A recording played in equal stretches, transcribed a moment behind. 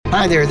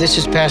Hi there, this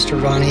is Pastor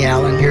Ronnie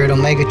Allen here at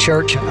Omega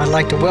Church. I'd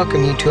like to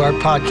welcome you to our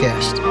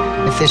podcast.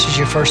 If this is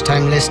your first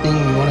time listening,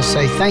 we want to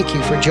say thank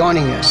you for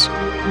joining us.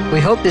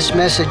 We hope this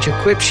message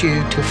equips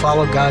you to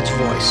follow God's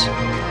voice.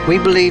 We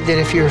believe that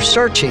if you're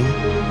searching,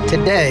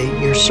 today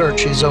your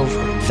search is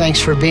over. Thanks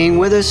for being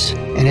with us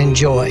and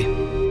enjoy.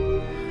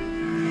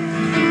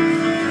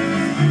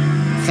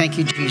 Thank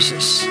you,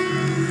 Jesus.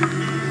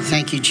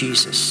 Thank you,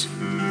 Jesus.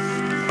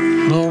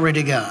 Glory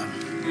to God.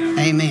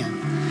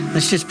 Amen.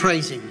 Let's just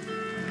praise Him.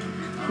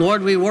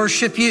 Lord, we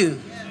worship you.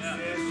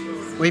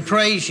 We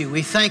praise you.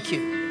 We thank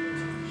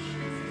you.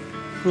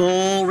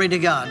 Glory to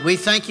God. We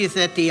thank you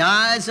that the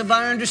eyes of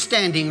our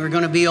understanding are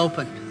going to be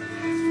opened.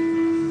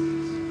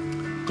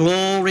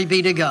 Glory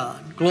be to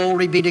God.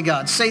 Glory be to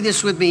God. Say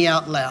this with me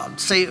out loud.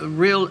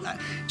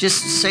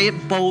 Just say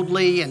it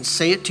boldly and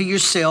say it to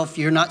yourself.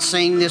 You're not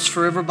saying this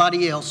for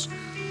everybody else.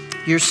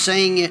 You're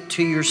saying it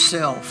to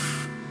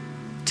yourself.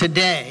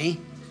 Today,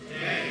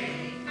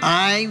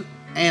 I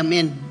am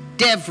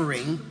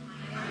endeavoring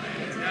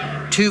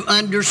to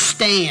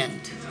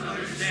understand.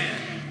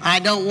 I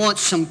don't want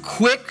some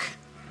quick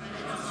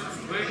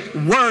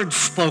words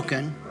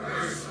spoken.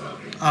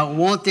 I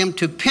want them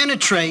to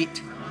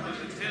penetrate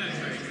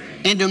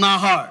into my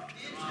heart.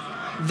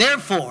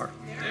 Therefore,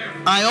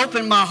 I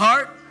open my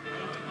heart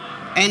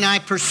and I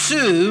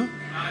pursue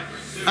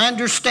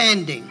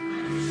understanding.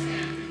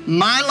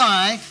 My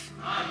life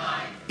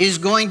is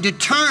going to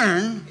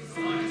turn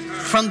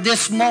from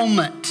this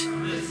moment.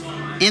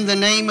 In the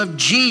name of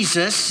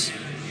Jesus,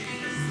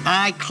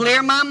 I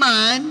clear my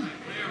mind,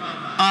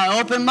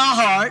 I open my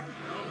heart,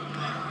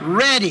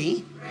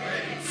 ready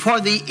for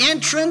the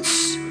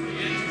entrance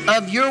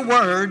of your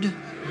word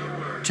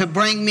to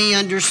bring me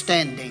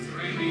understanding.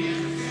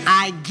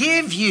 I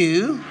give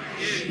you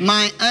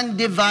my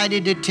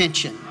undivided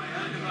attention.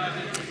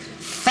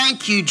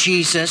 Thank you,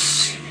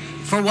 Jesus,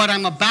 for what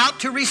I'm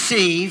about to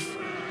receive.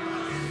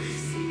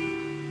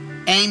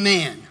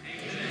 Amen.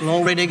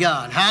 Glory to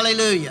God.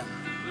 Hallelujah.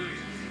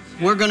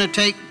 We're going to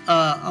take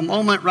a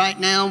moment right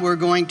now. We're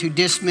going to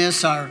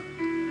dismiss our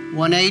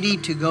 180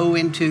 to go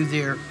into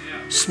their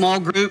small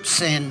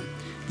groups, and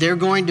they're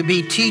going to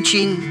be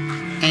teaching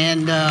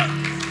and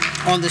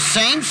on the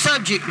same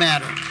subject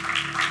matter.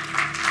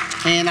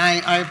 And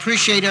I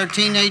appreciate our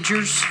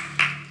teenagers,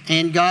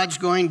 and God's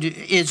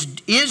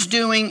is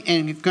doing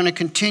and going to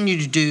continue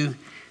to do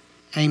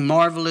a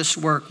marvelous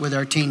work with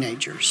our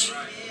teenagers.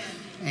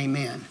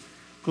 Amen.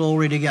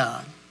 Glory to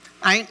God.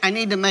 I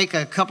need to make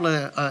a couple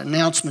of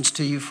announcements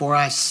to you before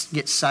I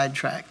get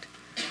sidetracked.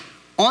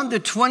 On the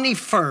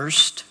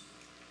 21st,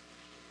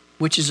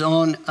 which is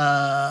on,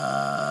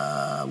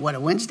 a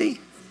Wednesday?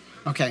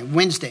 Okay,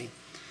 Wednesday.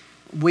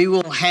 We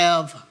will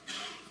have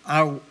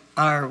our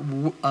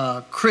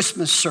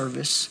Christmas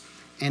service,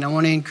 and I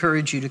want to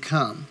encourage you to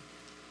come.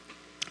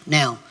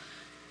 Now,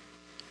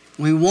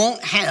 we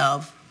won't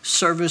have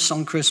service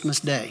on Christmas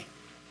Day.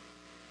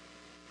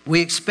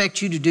 We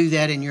expect you to do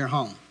that in your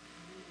home.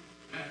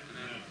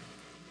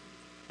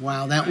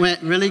 Wow, that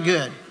went really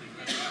good.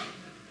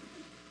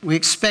 We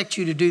expect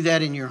you to do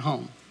that in your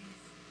home.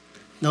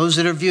 Those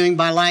that are viewing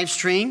by live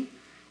stream,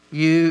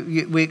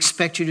 we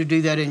expect you to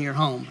do that in your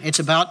home. It's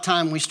about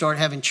time we start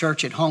having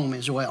church at home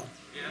as well.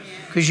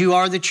 Because you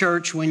are the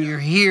church when you're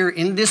here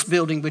in this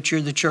building, but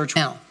you're the church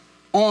now.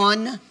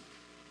 On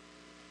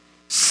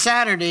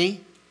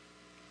Saturday,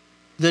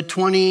 the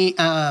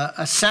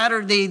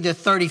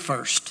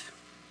 31st.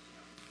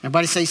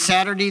 Everybody say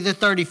Saturday the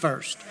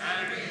 31st.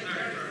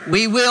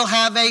 We will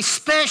have a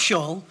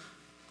special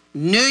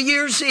New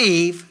Year's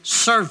Eve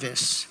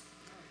service,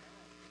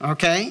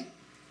 okay?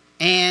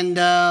 And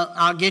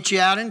I'll get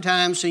you out in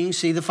time so you can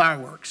see the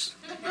fireworks.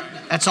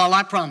 That's all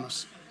I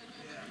promise.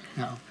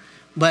 No.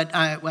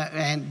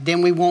 And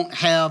then we won't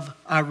have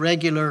our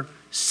regular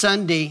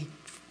Sunday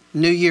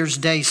New Year's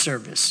Day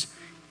service.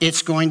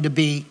 It's going to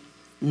be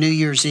New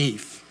Year's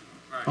Eve,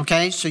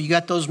 okay? So you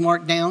got those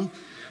marked down?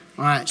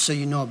 All right, so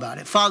you know about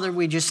it. Father,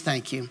 we just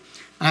thank you.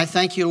 I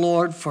thank you,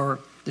 Lord, for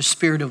the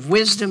spirit of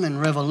wisdom and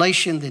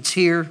revelation that's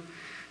here.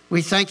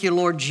 We thank you,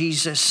 Lord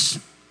Jesus,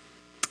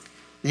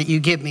 that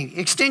you give me.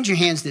 Extend your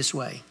hands this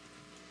way.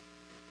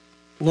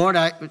 Lord,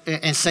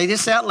 and say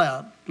this out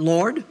loud.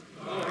 Lord,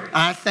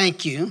 I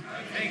thank you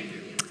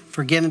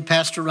for giving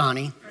Pastor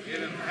Ronnie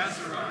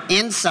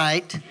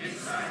insight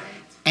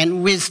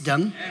and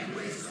wisdom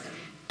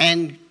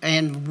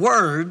and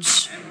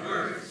words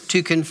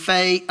to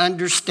convey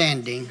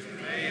understanding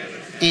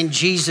in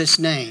Jesus'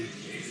 name.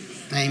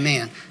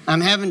 Amen. I'm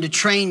having to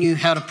train you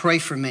how to pray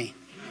for me.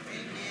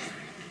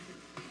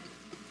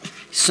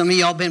 Some of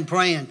y'all been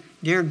praying,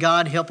 dear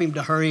God, help him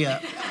to hurry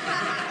up.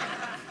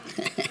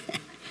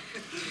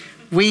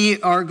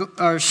 We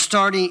are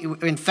starting,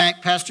 in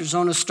fact, Pastor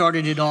Zona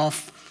started it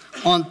off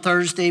on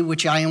Thursday,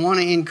 which I want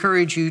to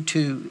encourage you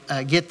to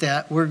get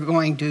that. We're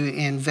going to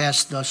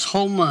invest this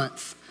whole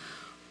month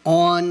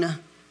on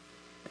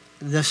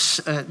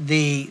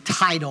the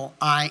title,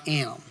 I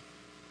Am.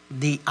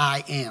 The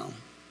I Am.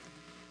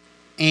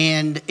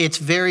 And it's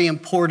very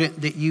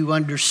important that you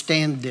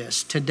understand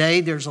this.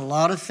 Today, there's a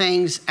lot of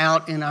things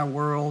out in our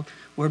world.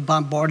 We're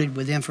bombarded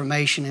with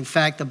information. In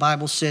fact, the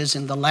Bible says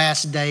in the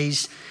last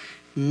days,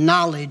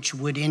 knowledge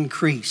would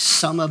increase.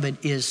 Some of it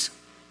is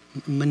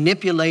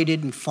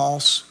manipulated and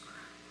false.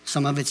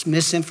 Some of it's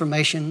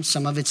misinformation.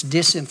 Some of it's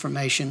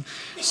disinformation.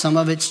 Some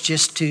of it's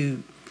just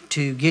to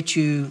get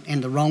you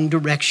in the wrong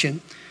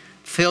direction.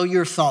 Fill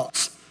your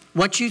thoughts.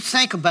 What you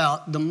think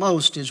about the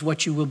most is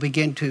what you will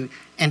begin to,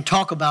 and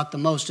talk about the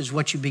most is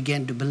what you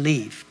begin to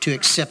believe, to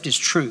accept as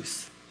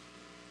truth.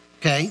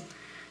 Okay?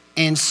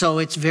 And so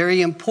it's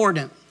very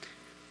important.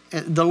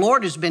 The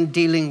Lord has been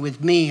dealing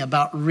with me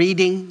about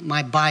reading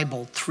my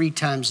Bible 3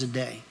 times a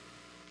day.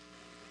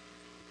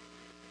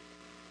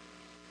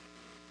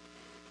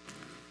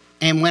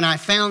 And when I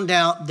found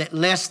out that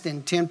less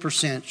than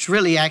 10%, it's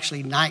really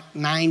actually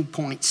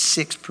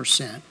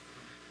 9.6%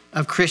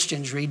 of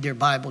Christians read their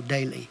Bible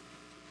daily.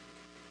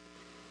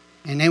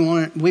 And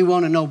we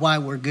want to know why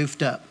we're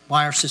goofed up,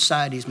 why our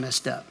society's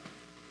messed up.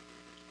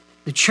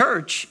 The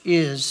church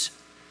is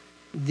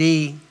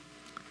the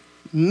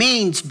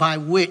means by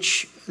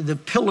which the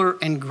pillar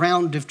and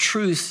ground of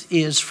truth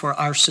is for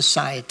our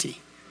society.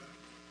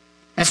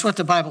 That's what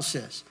the Bible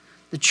says.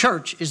 The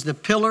church is the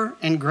pillar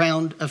and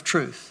ground of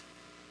truth.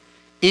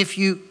 If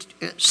you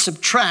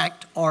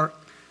subtract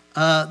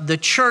the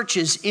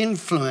church's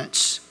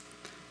influence,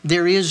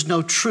 there is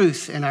no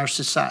truth in our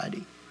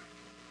society.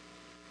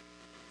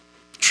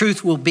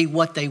 Truth will be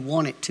what they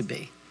want it to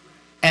be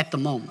at the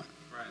moment.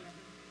 Right.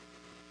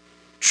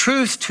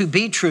 Truth to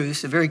be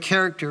truth, the very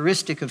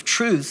characteristic of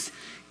truth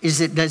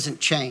is it doesn't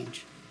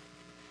change.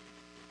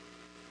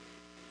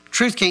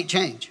 Truth can't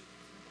change.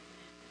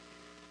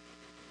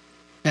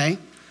 Okay?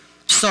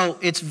 So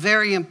it's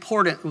very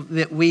important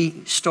that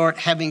we start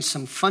having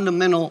some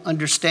fundamental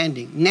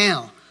understanding.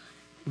 Now,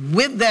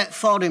 with that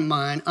thought in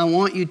mind, I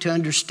want you to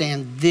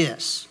understand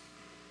this.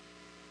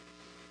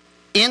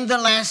 In the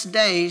last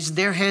days,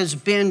 there has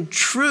been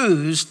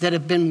truths that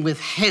have been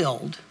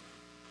withheld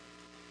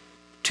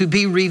to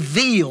be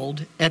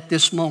revealed at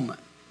this moment.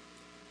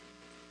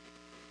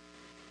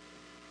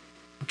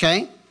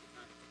 Okay?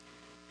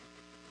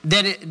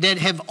 That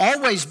have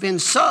always been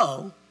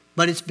so,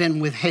 but it's been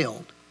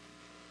withheld.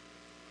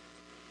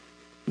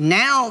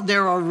 Now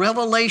there are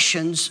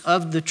revelations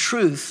of the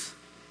truth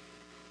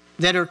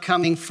that are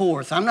coming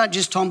forth. I'm not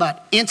just talking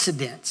about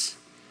incidents.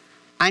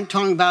 I'm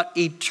talking about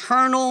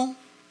eternal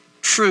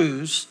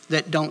truths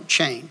that don't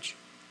change.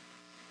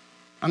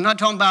 I'm not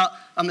talking about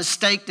a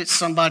mistake that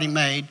somebody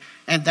made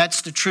and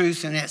that's the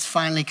truth and it's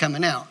finally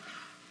coming out.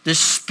 The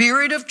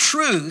Spirit of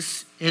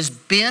truth has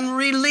been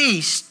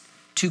released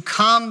to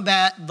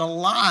combat the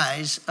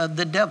lies of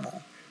the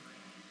devil.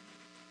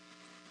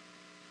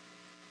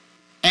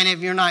 And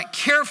if you're not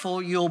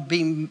careful, you'll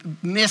be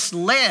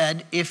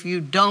misled if you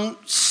don't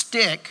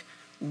stick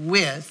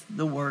with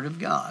the Word of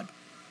God.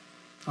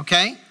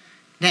 Okay?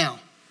 Now,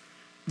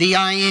 the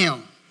I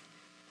am.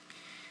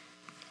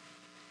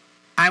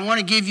 I want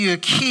to give you a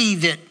key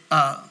that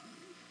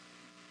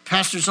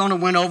Pastor Zona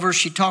went over.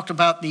 She talked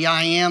about the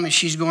I am, and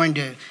she's going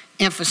to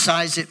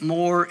emphasize it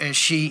more as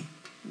she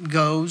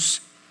goes.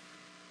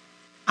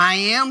 I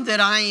am that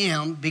I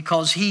am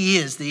because He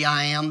is the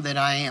I am that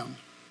I am.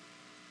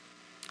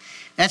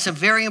 That's a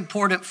very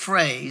important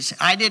phrase.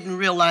 I didn't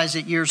realize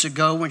it years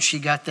ago when she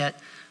got that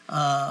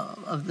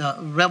the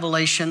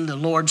revelation. The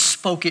Lord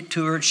spoke it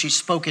to her, and she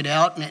spoke it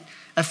out, and it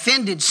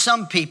offended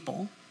some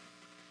people.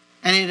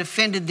 And it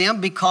offended them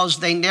because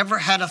they never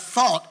had a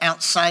thought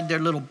outside their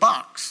little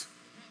box.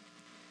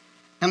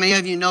 How many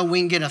of you know we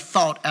can get a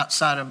thought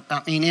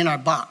in our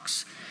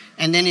box?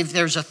 And then if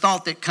there's a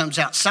thought that comes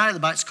outside of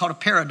the box, it's called a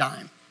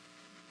paradigm.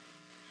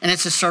 And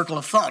it's a circle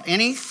of thought.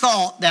 Any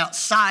thought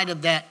outside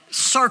of that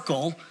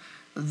circle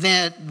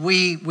that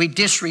we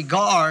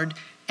disregard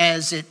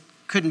as it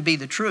couldn't be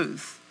the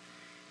truth.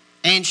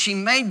 And she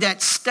made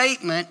that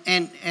statement,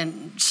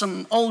 and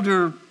some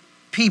older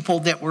people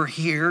that were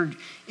here,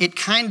 it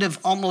kind of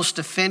almost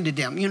offended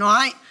them. You know,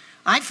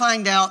 I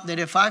find out that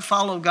if I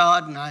follow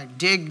God and I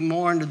dig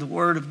more into the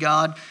Word of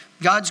God,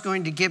 God's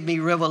going to give me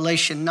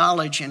revelation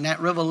knowledge, and that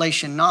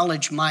revelation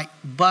knowledge might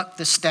buck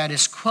the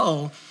status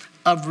quo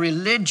of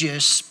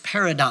religious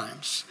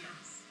paradigms.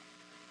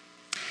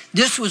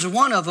 This was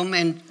one of them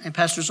in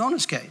Pastor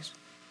Zona's case.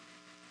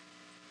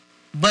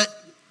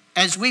 But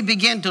as we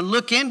begin to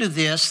look into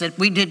this that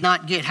we did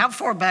not get, how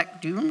far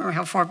back, do you remember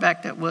how far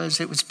back that was?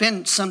 It's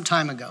been some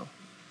time ago.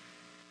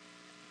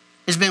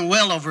 It's been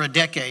well over a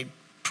decade,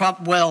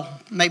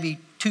 maybe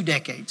 2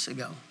 decades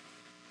ago.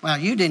 Wow,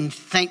 you didn't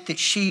think that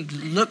she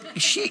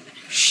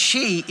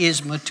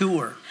is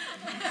mature.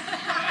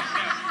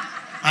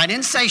 I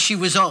didn't say she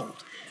was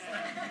old.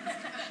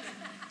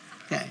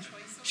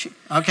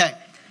 Okay.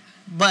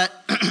 But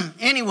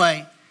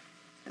anyway,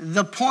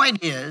 the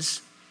point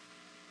is,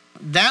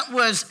 that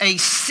was a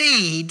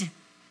seed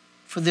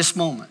for this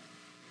moment.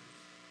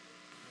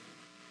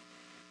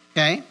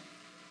 Okay?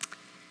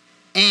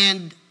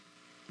 And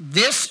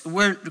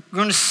we're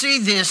going to see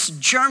this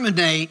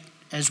germinate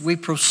as we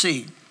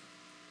proceed.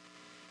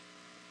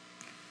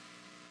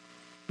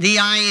 the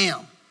I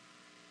am.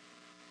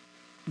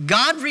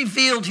 God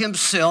revealed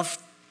himself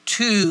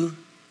to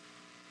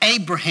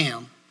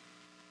Abraham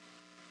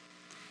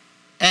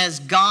as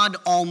God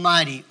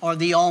Almighty, or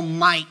the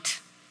Almighty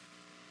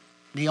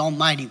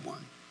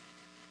One.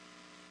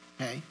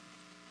 Okay?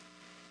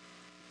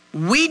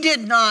 We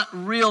did not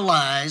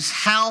realize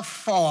how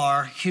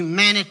far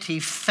humanity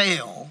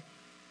fell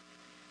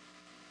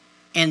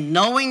in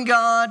knowing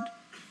God,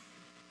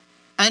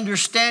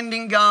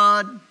 understanding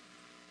God,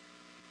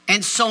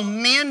 and so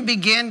men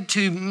began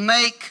to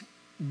make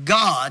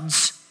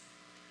gods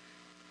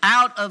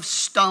out of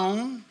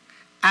stone,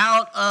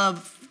 out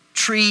of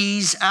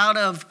trees, out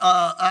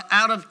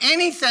of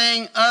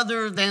anything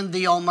other than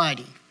the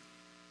Almighty,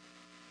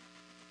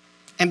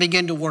 and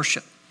begin to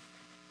worship.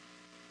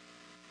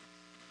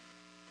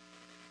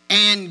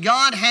 And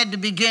God had to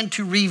begin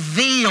to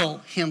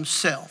reveal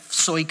himself.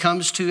 So he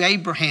comes to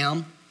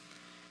Abraham,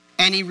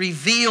 and he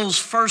reveals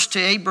first to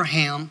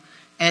Abraham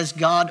as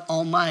God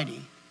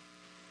Almighty.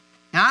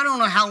 Now, I don't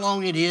know how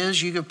long it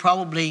is. You could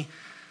probably,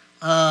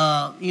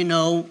 ask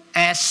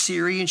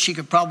Siri, and she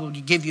could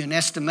probably give you an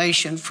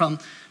estimation from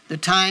the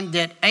time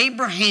that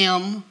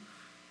Abraham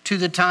to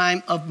the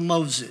time of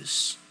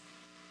Moses.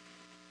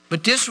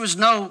 But this was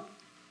no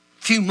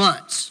few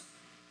months,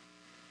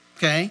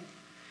 okay?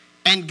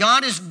 And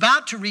God is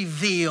about to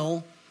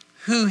reveal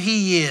who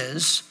he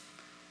is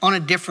on a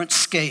different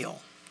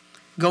scale.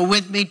 Go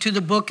with me to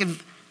the book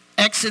of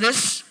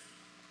Exodus.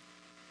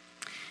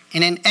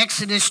 And in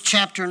Exodus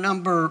chapter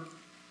number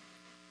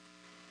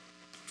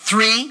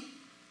 3,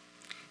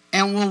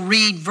 and we'll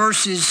read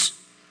verses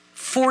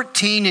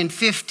 14 and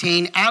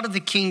 15 out of the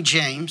King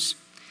James.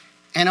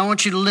 And I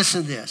want you to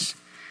listen to this.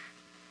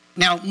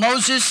 Now,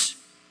 Moses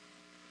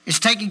is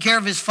taking care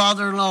of his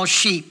father-in-law's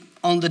sheep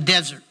on the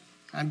desert.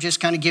 I'm just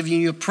kind of giving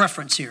you a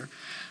preference here.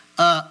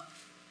 And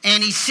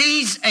he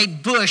sees a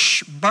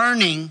bush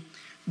burning,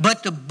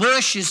 but the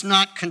bush is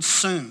not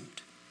consumed.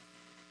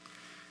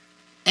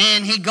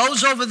 And he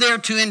goes over there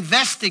to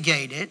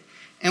investigate it.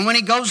 And when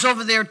he goes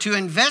over there to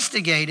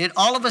investigate it,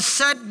 all of a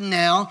sudden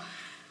now,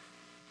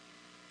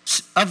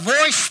 a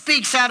voice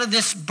speaks out of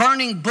this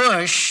burning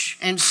bush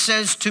and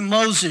says to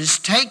Moses,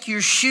 "Take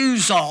your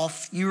shoes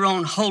off, you're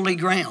on holy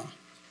ground."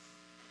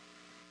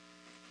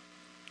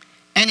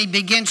 And he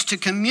begins to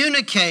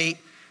communicate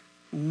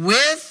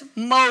with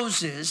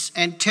Moses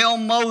and tell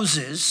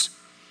Moses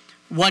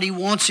what he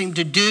wants him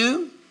to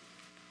do,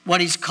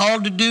 what he's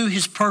called to do,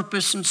 his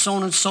purpose, and so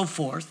on and so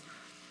forth.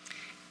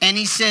 And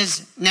he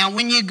says, now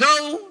when you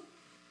go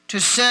to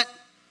sit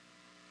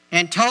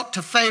and talk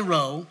to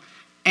Pharaoh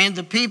and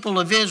the people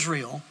of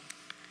Israel,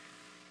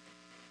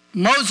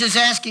 Moses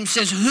asked him,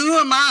 says, who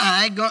am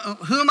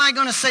I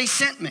going to say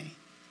sent me?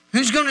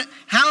 What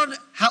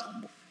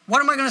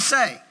am I going to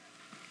say?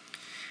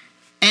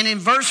 And in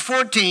verse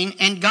 14,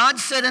 and God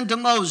said unto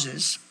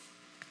Moses,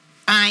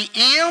 I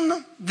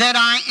am that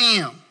I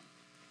am.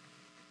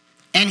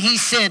 And he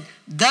said,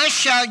 thus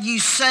shall you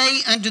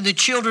say unto the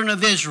children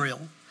of Israel,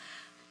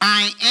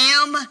 I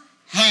am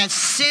has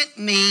sent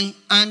me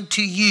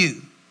unto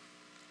you.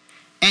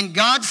 And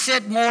God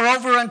said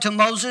moreover unto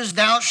Moses,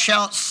 thou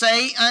shalt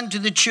say unto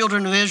the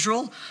children of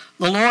Israel,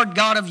 the Lord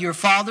God of your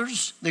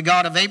fathers, the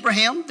God of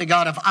Abraham, the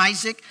God of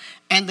Isaac,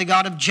 and the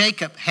God of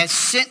Jacob has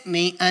sent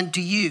me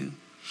unto you.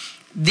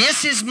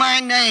 This is my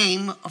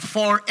name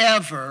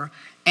forever,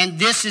 and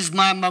this is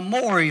my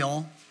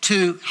memorial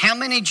to how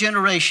many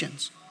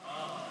generations?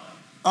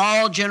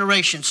 All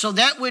generations. So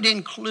that would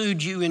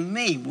include you and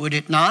me, would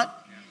it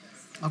not?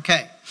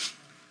 Okay.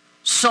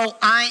 So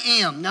I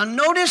am. Now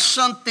notice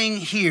something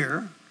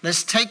here.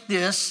 Let's take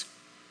this.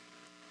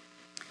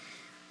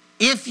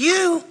 Did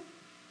you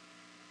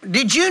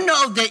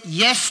know that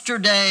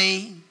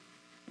yesterday,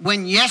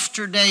 when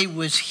yesterday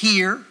was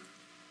here,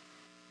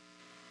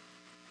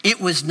 it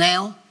was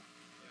now?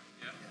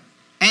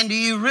 And do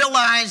you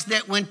realize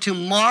that when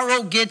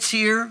tomorrow gets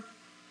here,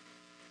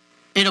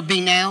 it'll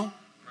be now?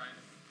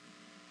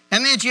 How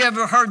many of you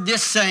ever heard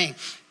this saying,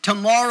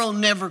 tomorrow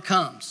never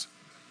comes?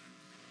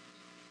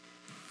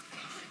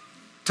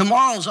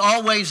 Tomorrow's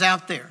always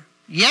out there.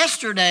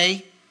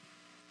 Yesterday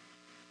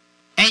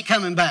ain't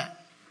coming back.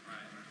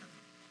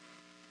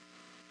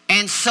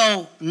 And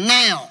so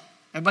now,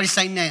 everybody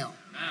say now.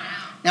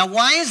 Now,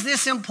 why is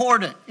this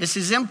important? This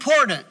is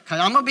important because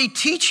I'm going to be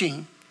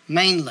teaching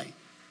mainly.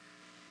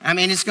 I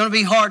mean, it's going to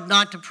be hard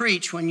not to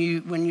preach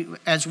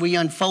as we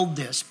unfold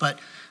this, but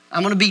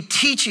I'm going to be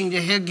teaching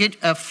to get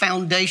a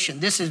foundation.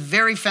 This is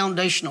very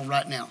foundational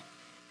right now.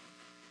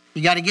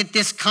 You got to get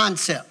this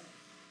concept.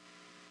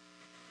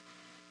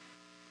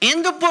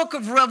 In the book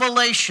of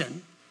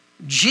Revelation,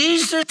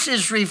 Jesus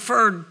is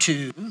referred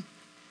to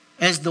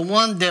as the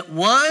one that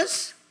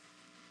was,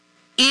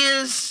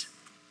 is,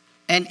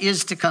 and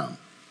is to come.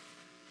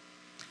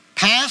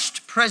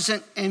 Past,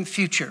 present, and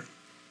future.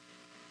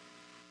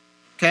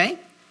 Okay?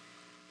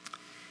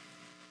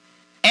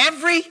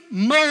 Every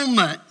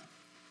moment,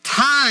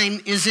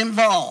 time is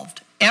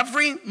involved.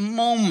 Every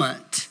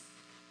moment.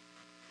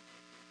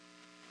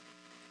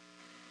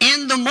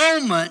 In the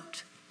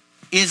moment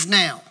is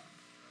now.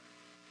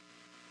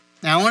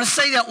 Now, I want to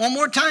say that one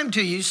more time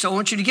to you, so I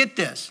want you to get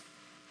this.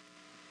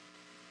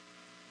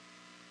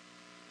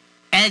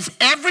 As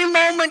every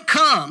moment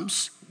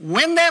comes,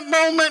 when that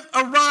moment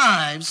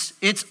arrives,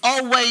 it's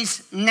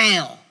always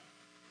now.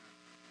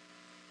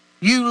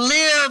 You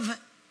live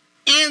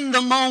in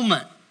the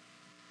moment.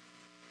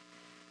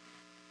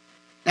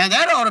 Now,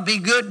 that ought to be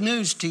good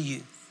news to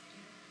you.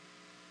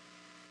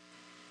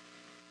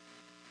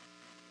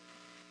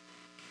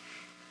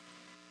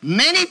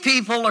 Many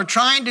people are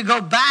trying to go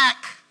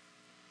back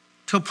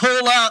to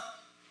pull up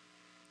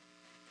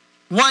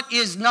what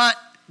is not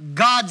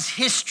God's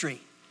history.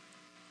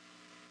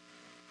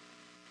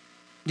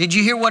 Did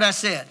you hear what I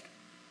said?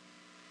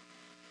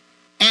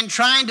 And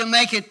trying to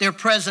make it their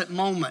present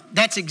moment.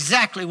 That's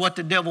exactly what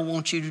the devil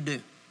wants you to do.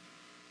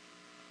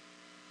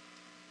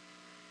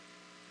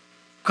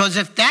 Because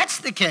if that's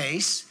the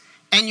case,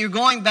 and you're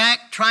going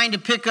back trying to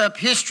pick up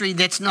history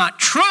that's not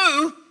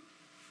true,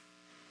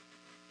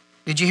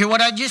 did you hear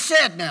what I just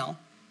said now?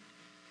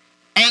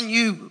 And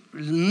you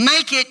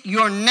make it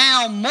your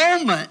now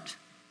moment,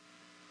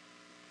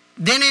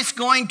 then it's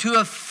going to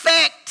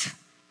affect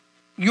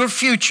your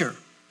future.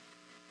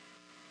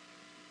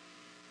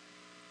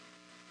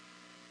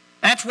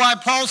 That's why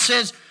Paul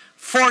says,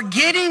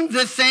 forgetting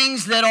the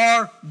things that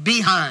are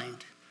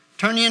behind.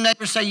 Turn to your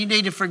neighbor and say, you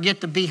need to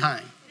forget the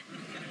behind.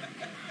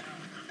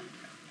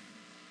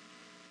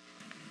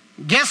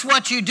 Guess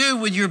what you do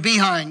with your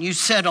behind? You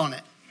sit on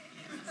it.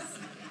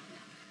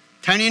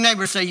 Turn to your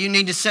neighbor and say, you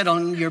need to sit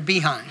on your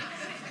behind.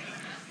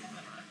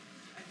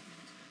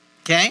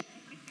 Okay?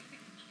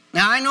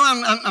 Now, I know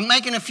I'm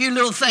making a few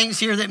little things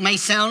here that may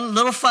sound a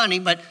little funny,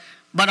 but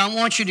I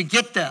want you to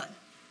get that.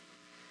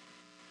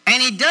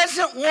 And he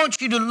doesn't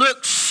want you to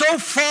look so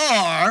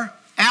far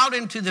out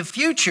into the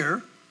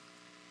future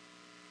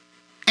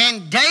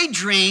and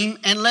daydream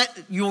and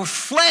let your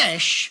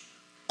flesh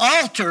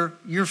alter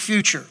your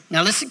future.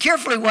 Now, listen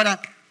carefully what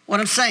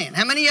I'm saying.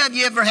 How many of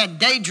you ever had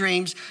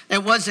daydreams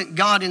that wasn't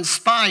God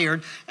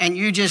inspired and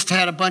you just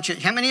had a bunch of,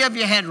 how many of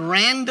you had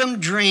random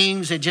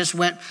dreams that just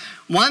went,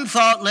 one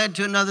thought led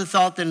to another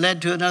thought that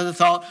led to another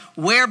thought,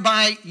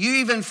 whereby you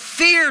even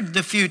feared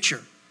the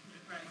future?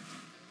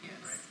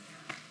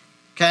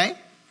 Okay?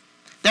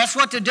 That's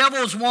what the devil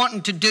is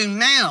wanting to do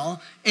now,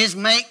 is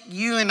make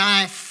you and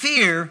I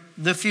fear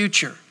the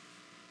future.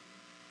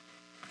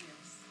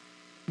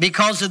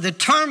 Because of the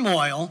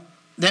turmoil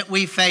that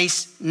we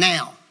face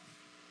now.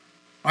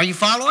 Are you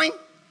following?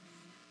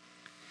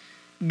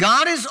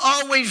 God is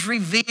always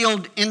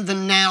revealed in the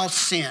now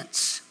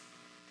sense.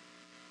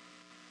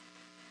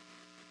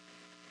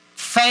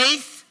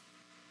 Faith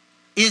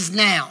is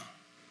now.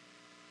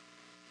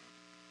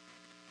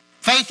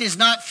 Faith is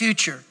not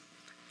future.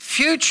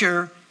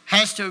 Future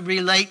has to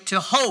relate to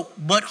hope,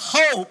 but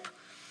hope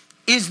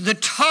is the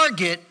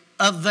target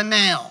of the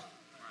now.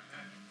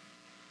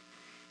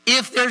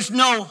 If there's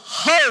no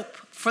hope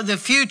for the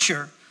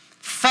future,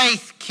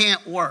 faith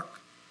can't work.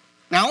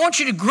 Now, I want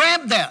you to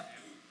grab that.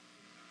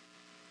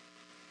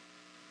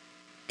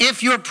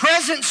 If your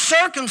present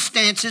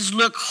circumstances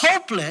look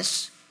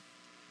hopeless,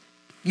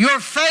 your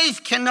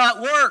faith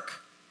cannot work.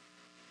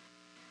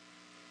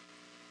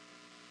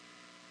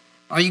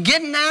 Are you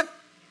getting that?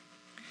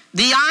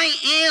 The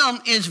I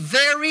am is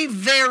very,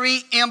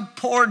 very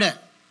important.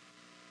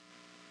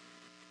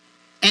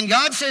 And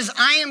God says,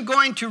 I am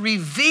going to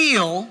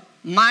reveal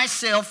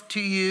myself to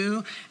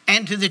you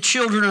and to the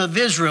children of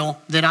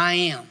Israel that I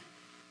am.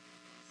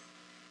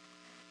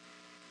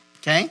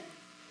 Okay?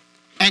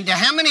 And to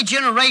how many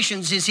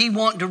generations is he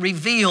wanting to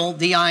reveal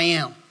the I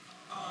am?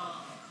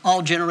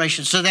 All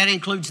generations. So that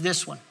includes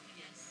this one.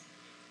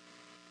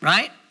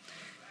 Right?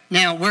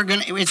 Now,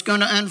 it's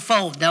going to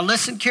unfold. Now,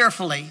 listen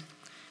carefully,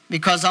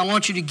 because I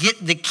want you to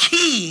get the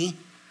key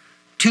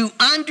to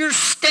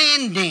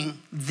understanding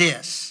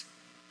this.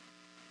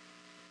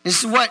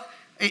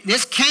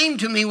 This came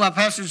to me while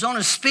Pastor Zona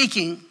is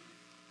speaking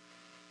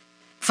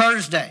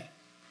Thursday.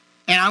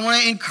 And I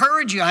want to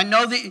encourage you. I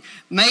know that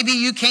maybe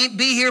you can't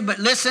be here, but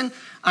listen,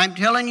 I'm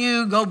telling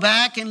you, go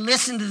back and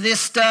listen to this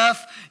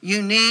stuff.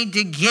 You need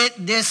to get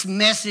this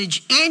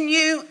message in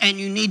you, and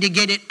you need to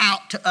get it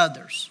out to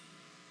others.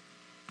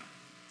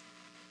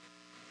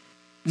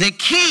 The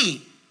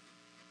key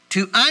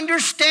to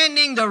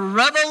understanding the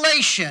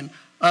revelation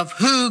of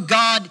who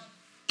God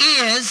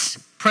is,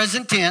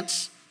 present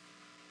tense,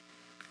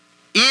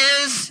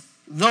 is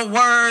the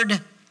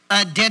word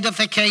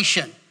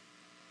identification.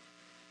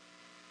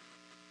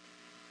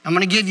 I'm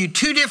going to give you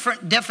two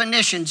different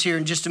definitions here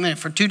in just a minute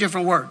for two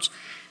different words.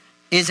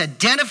 Is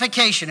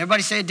identification.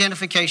 Everybody say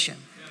identification.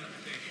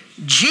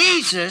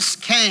 Jesus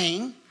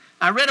came.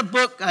 I read a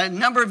book a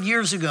number of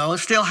years ago. I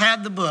still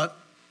have the book.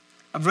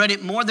 I've read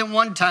it more than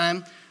one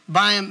time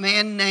by a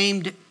man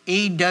named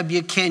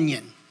E.W.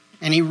 Kenyon.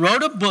 And he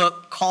wrote a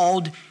book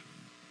called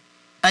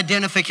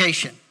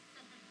Identification.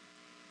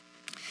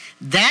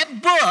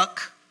 That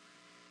book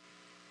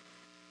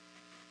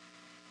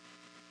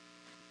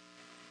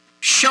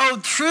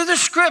showed through the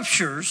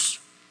scriptures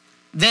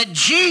that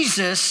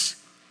Jesus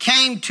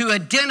came to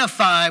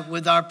identify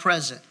with our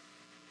present.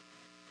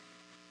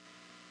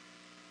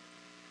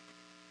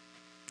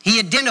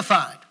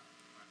 identified.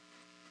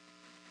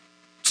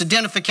 It's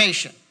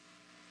identification.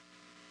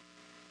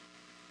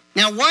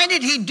 Now, why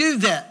did he do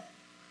that?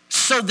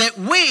 So that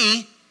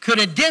we could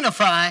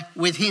identify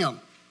with him.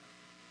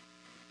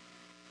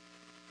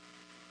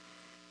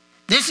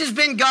 This has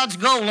been God's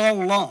goal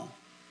all along.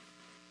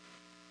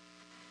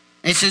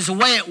 This is the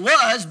way it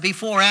was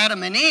before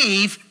Adam and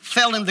Eve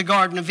fell in the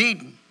Garden of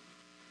Eden.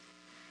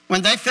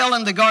 When they fell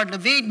in the Garden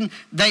of Eden,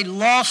 they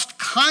lost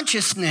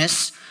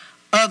consciousness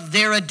of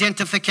their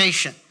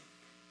identification.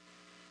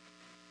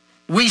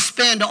 We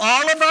spend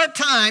all of our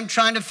time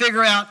trying to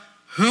figure out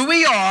who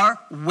we are,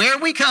 where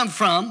we come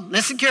from.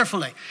 Listen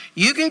carefully.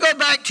 You can go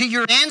back to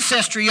your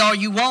ancestry all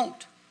you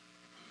want.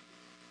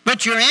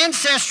 But your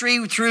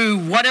ancestry through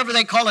whatever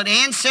they call it,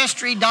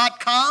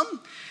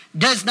 Ancestry.com,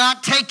 does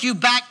not take you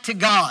back to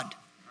God.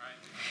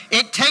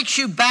 It takes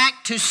you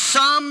back to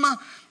some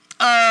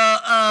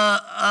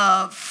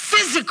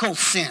physical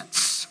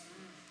sense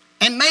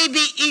and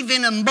maybe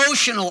even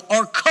emotional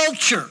or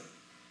culture.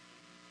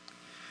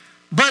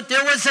 But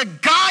there was a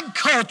God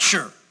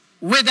culture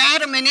with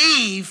Adam and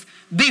Eve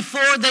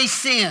before they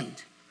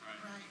sinned.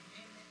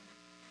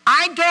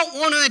 I don't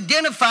want to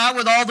identify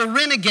with all the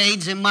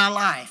renegades in my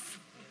life.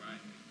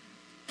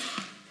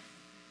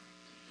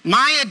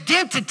 My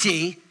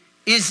identity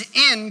is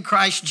in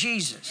Christ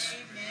Jesus.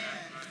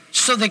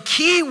 So the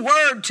key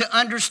word to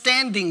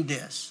understanding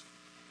this,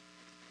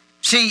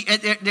 see,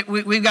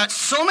 we've got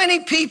so many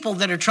people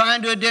that are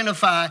trying to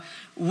identify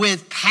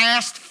with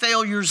past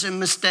failures and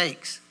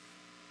mistakes.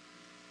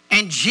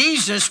 And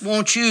Jesus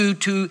wants you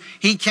to,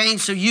 he came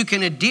so you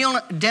can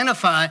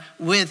identify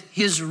with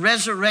his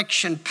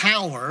resurrection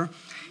power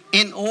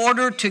in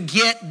order to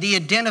get the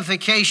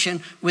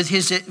identification with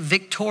his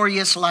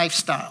victorious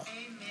lifestyle.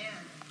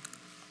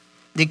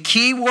 The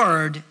key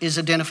word is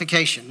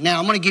identification. Now,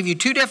 I'm going to give you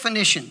two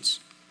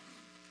definitions.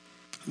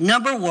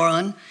 Number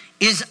one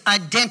is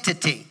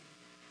identity.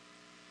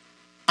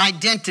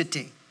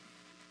 Identity.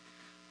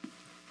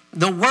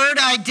 The word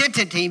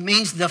identity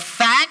means the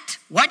fact,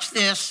 watch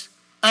this,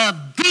 of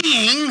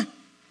being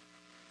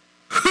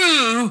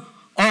who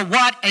or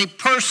what a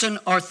person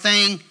or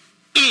thing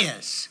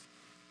is.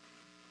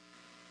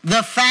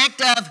 The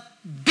fact of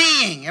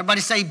being.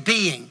 Everybody say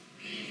being.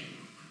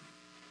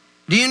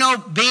 Do you know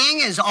being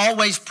is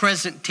always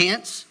present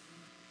tense?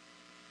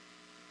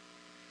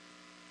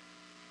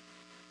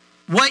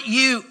 What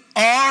you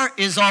are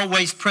is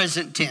always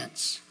present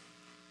tense.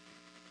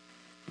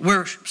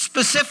 We're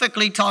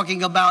specifically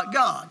talking about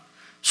God.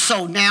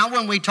 So now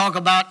when we talk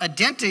about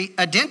identity,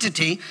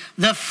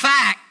 the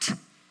fact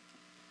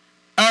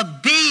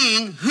of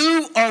being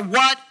who or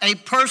what a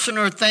person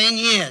or thing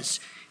is.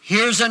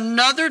 Here's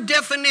another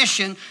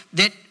definition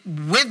that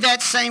with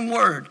that same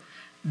word.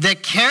 The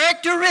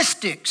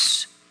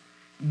characteristics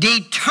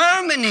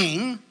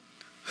determining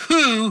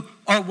who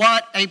or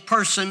what a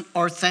person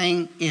or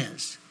thing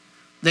is.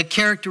 The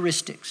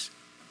characteristics.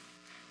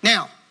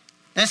 Now,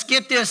 let's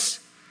get this.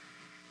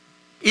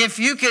 If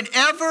you could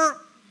ever,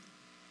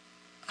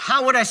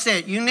 how would I say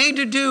it? You need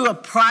to do a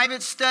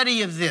private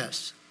study of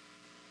this.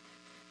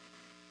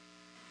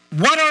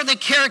 What are the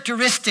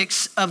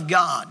characteristics of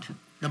God?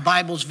 The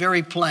Bible's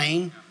very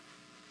plain.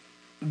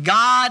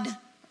 God,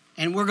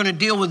 and we're going to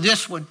deal with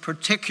this one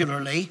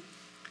particularly.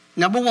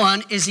 Number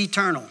one is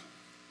eternal.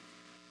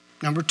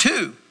 Number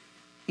two,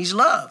 he's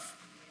love.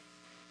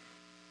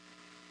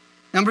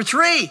 Number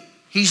three,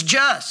 he's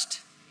just.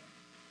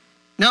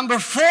 Number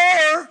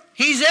four,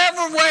 he's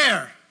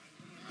everywhere.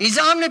 He's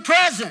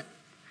omnipresent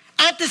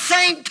at the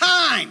same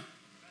time.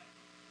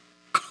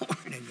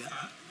 Glory to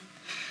God.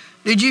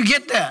 Did you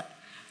get that?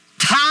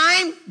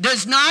 Time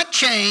does not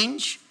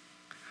change,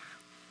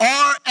 or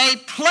a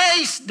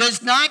place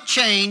does not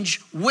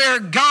change where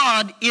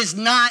God is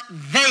not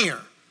there.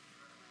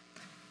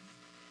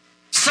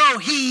 So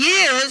he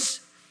is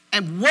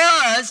and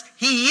was,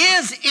 he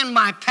is in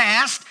my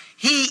past,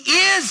 he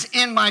is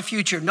in my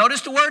future.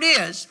 Notice the word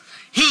is.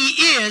 He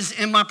is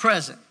in my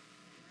present.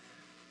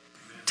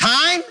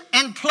 Time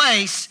and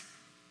place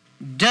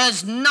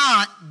does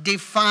not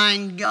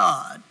define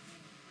God.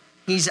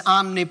 He's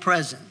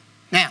omnipresent.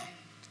 Now,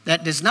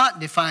 that does not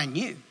define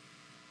you.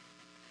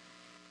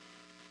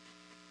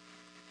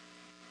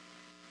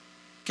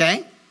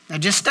 Okay? Now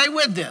just stay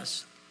with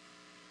this.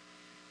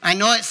 I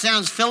know it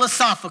sounds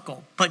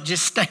philosophical, but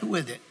just stay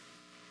with it.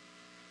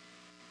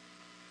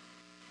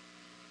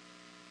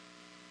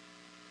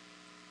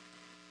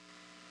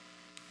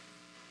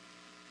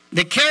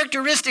 The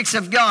characteristics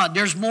of God,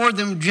 there's more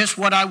than just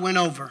what I went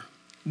over.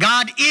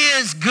 God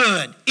is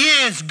good,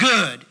 is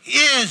good,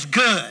 is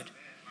good.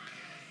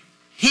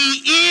 He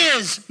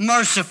is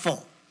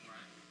merciful.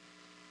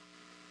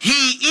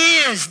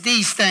 He is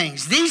these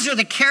things. These are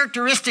the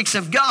characteristics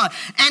of God.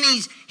 And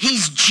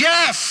he's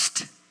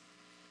just.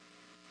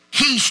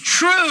 He's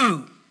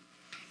true.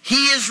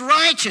 He is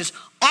righteous.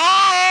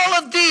 All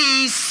of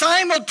these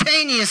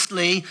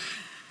simultaneously,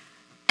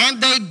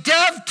 and they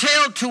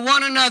dovetail to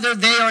one another.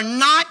 They are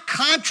not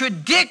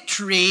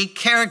contradictory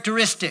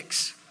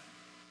characteristics.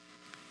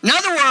 In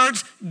other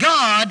words,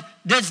 God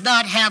does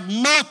not have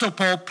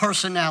multiple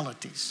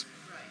personalities.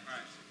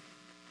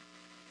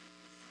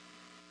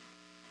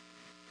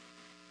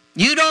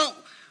 He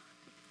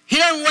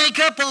doesn't wake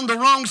up on the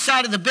wrong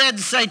side of the bed and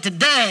say,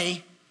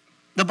 today,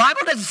 the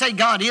Bible doesn't say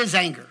God is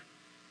anger.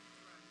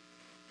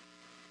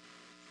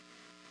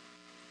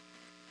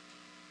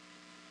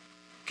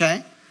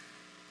 Okay?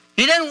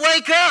 He doesn't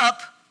wake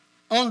up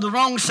on the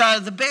wrong side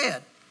of the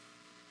bed.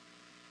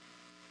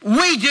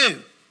 We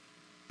do.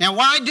 Now,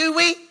 why do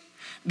we?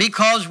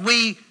 Because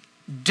we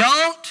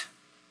don't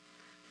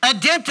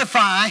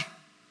identify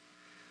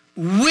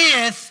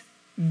with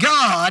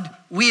God.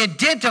 We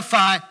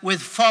identify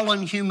with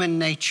fallen human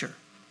nature.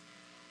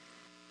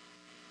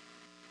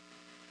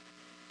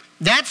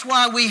 That's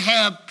why we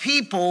have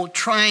people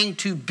trying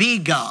to be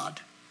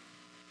God.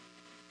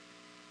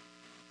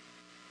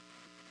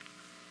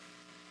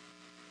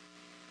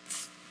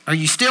 Are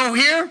you still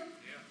here?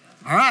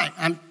 Yeah. All right,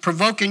 I'm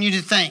provoking you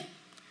to think.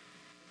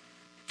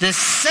 The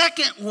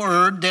second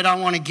word that I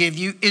want to give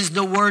you is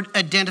the word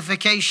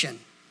identification.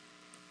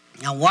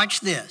 Now watch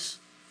this.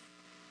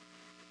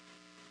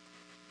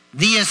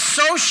 The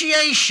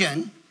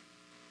association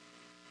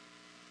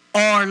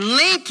or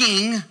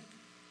linking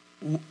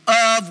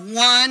of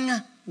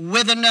one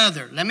with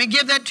another. Let me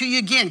give that to you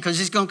again because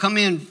it's going to come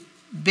in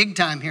big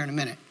time here in a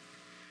minute.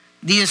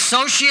 The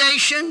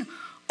association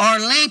or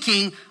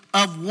linking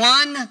of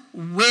one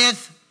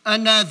with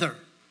another.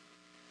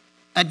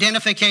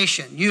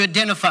 Identification. You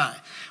identify.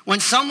 When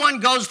someone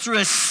goes through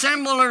a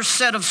similar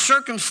set of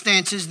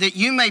circumstances that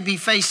you may be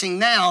facing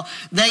now,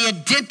 they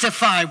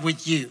identify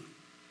with you.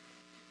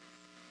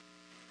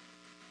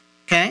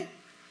 Okay?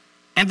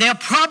 And they'll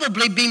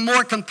probably be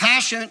more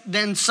compassionate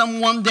than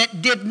someone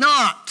that did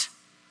not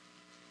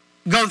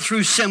go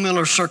through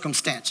similar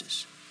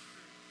circumstances.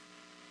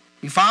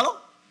 You follow?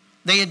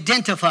 They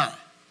identify.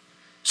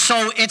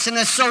 So it's an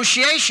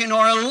association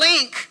or a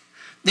link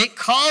that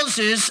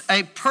causes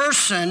a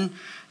person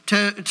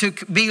to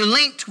be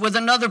linked with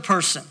another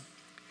person.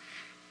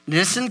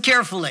 Listen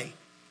carefully.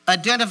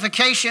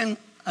 Identification,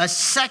 a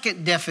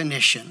second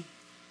definition.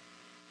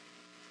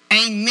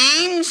 A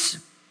means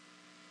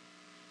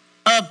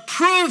of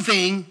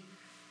proving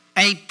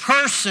a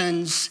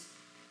person's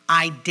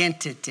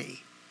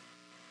identity.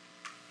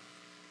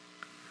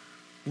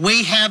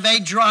 We have a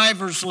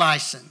driver's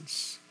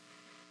license.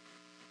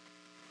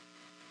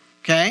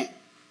 Okay?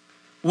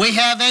 We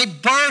have a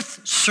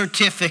birth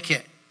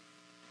certificate.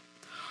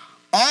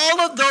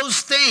 All of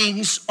those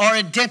things are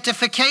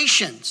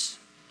identifications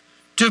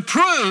to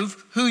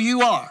prove who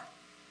you are.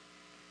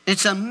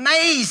 It's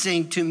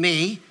amazing to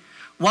me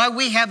why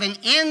we have an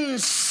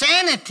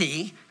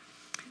insanity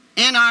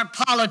in our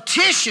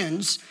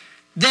politicians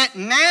that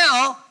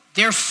now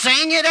they're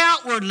saying it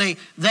outwardly.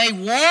 They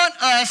want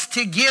us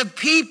to give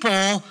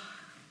people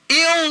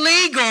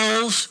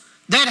illegals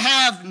that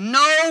have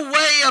no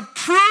way of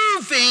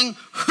proving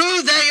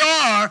who they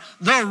are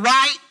the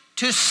right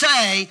to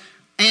say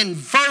and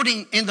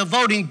voting in the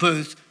voting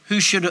booth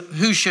who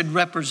should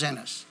represent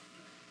us.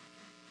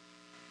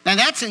 Now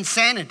that's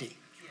insanity.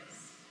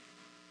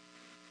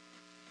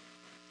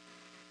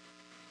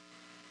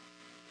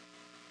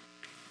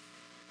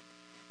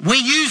 We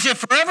use it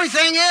for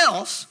everything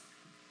else,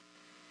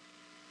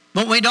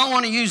 but we don't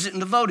want to use it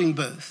in the voting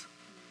booth.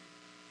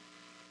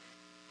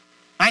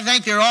 I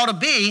think there ought to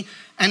be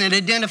an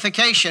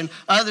identification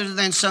other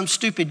than some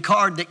stupid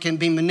card that can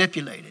be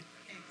manipulated.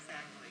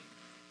 Exactly.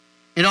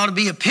 It ought to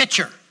be a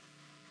picture.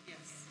 Yes.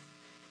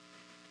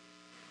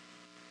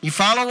 You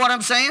follow what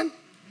I'm saying?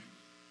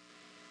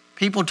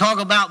 People talk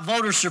about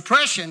voter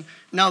suppression.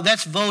 No,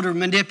 that's voter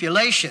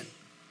manipulation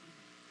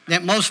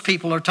that most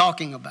people are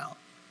talking about.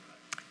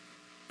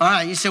 All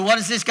right, you say, what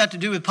has this got to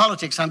do with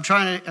politics? I'm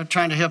trying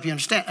to help you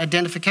understand.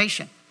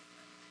 Identification.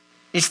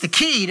 It's the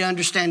key to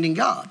understanding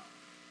God.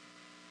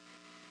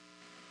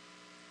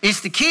 It's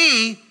the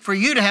key for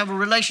you to have a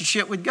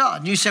relationship with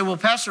God. You say, well,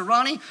 Pastor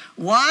Ronnie,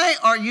 why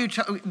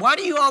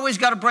do you always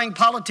got to bring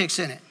politics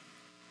in it?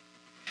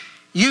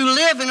 You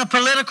live in a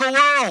political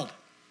world.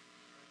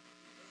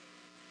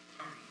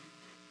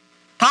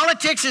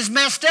 Politics is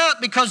messed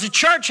up because the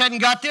church hadn't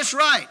got this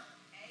right.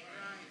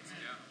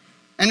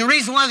 And the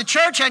reason why the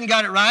church hadn't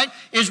got it right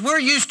is we're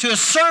used to a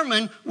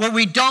sermon where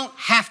we don't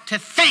have to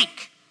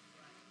think.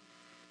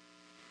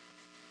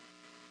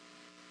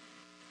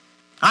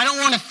 I don't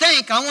want to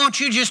think. I want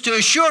you just to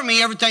assure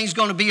me everything's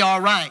going to be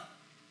all right.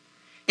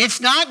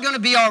 It's not going to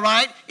be all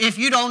right if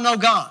you don't know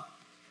God.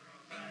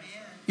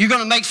 You're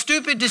going to make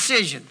stupid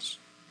decisions.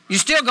 You're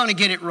still going to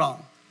get it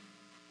wrong.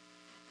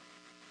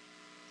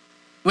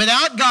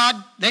 Without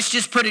God, let's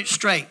just put it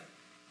straight.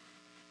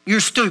 You're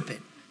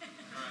stupid.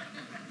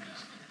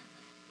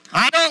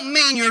 I don't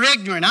mean you're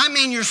ignorant. I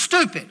mean you're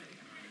stupid.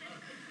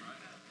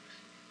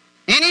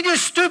 Any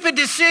just stupid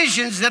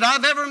decisions that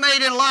I've ever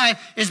made in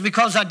life is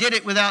because I did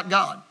it without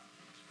God.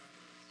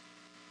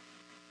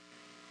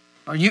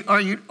 Are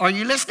you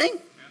listening?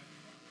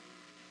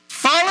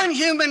 Fallen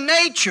human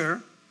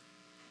nature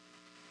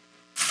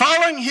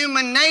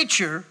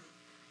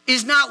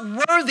is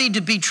not worthy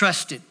to be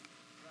trusted.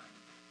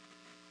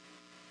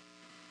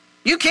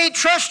 You can't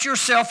trust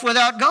yourself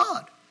without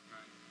God.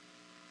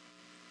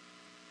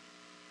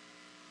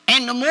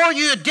 And the more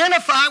you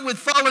identify with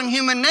fallen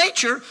human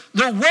nature,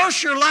 the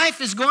worse your life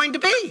is going to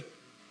be.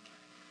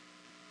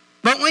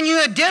 But when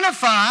you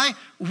identify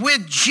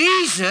with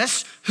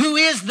Jesus, who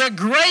is the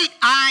great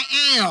I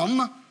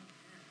am,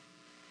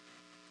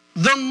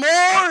 the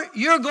more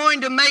you're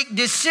going to make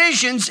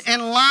decisions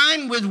in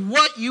line with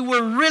what you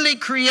were really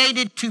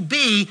created to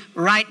be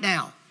right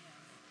now.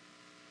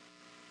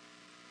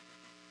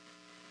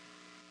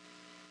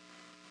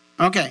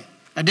 Okay,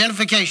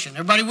 identification.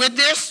 Everybody with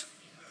this?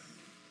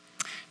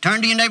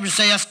 Turn to your neighbor and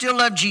say, I still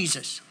love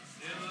Jesus.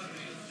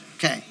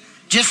 Okay.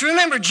 Just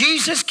remember,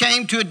 Jesus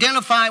came to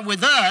identify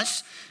with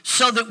us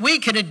so that we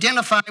could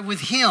identify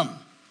with him.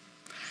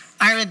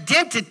 Our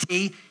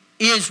identity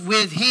is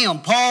with him.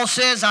 Paul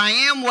says, I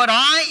am what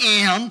I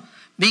am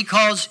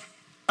because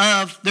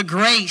of the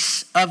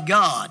grace of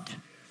God.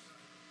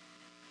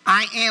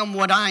 I am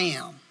what I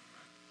am.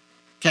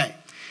 Okay.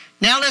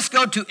 Now let's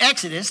go to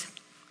Exodus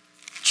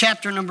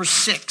chapter number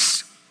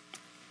 6.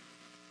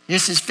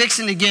 This is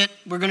fixing to get,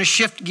 we're going to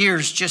shift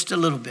gears just a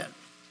little bit.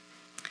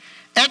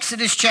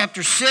 Exodus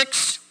chapter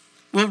 6,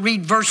 we'll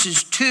read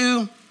verses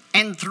 2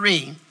 and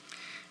 3.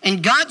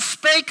 And God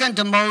spake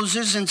unto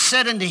Moses and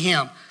said unto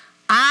him,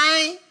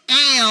 I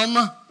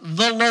am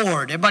the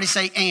Lord. Everybody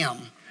say am.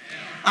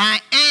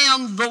 I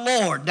am the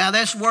Lord. Now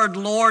this word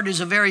Lord is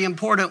a very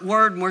important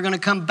word, and we're going to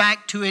come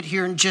back to it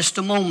here in just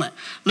a moment.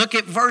 Look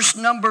at verse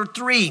number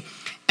 3.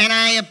 And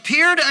I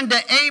appeared unto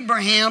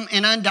Abraham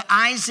and unto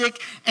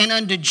Isaac and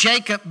unto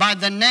Jacob by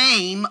the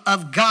name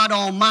of God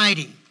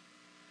Almighty.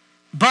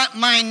 But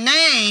my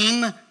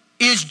name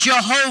is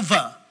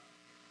Jehovah.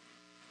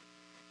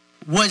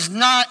 Was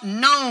not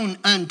known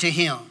unto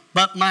him.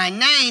 But my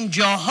name,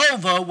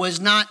 Jehovah, was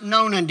not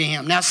known unto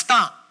him. Now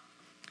stop.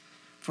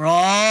 For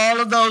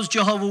all of those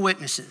Jehovah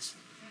Witnesses,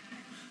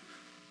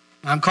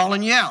 I'm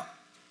calling you out.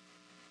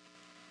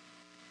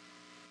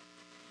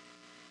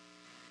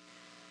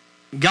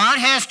 God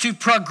has to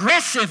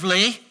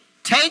progressively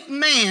take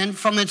man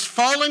from its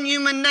fallen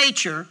human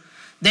nature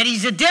that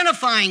he's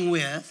identifying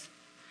with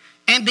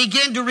and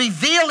begin to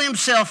reveal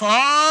himself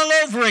all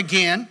over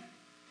again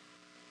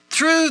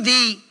through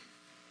the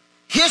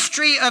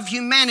history of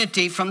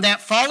humanity from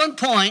that fallen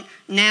point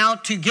now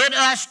to get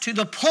us to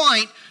the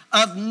point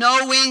of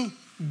knowing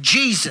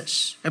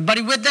Jesus.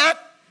 Everybody with that?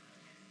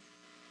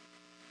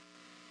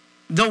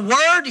 The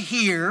word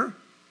here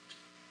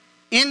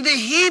in the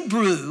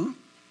Hebrew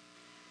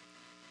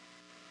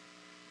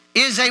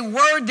is a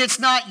word that's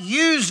not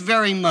used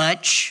very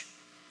much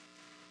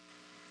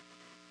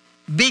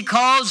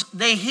because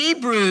the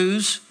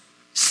Hebrews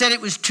said it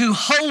was too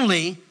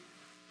holy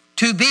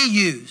to be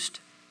used.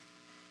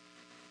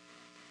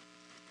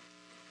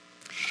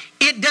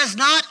 It does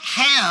not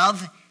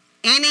have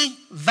any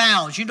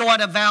vowels. You know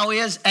what a vowel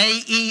is?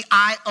 A, E,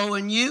 I, O,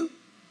 and U.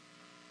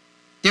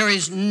 There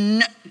is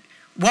no,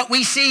 what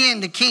we see in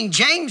the King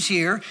James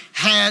here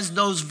has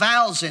those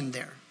vowels in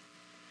there.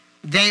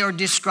 They are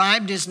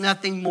described as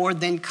nothing more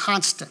than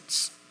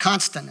consonants.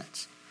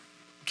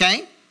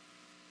 Okay?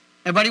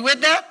 Everybody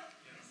with that?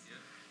 Yes.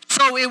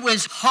 So it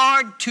was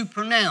hard to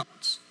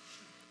pronounce.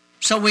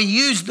 So we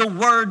use the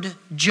word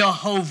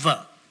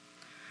Jehovah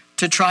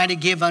to try to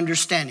give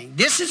understanding.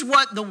 This is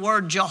what the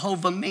word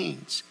Jehovah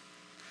means.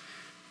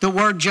 The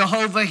word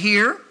Jehovah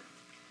here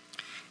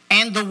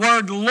and the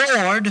word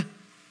Lord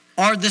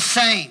are the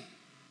same.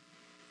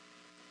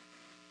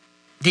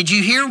 Did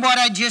you hear what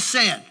I just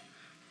said?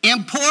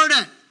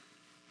 Important.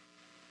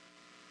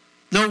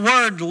 The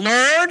word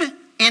Lord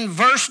in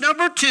verse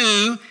number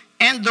 2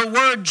 and the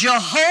word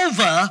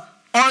Jehovah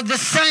are the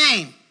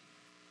same.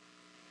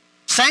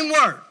 Same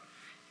word.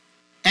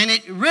 And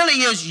it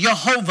really is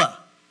Jehovah.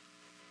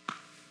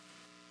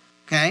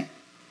 Okay?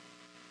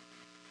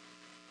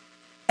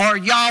 Or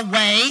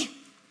Yahweh.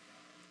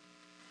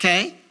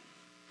 Okay?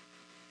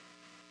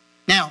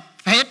 Now,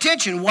 pay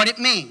attention what it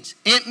means.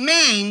 It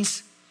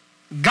means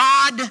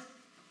God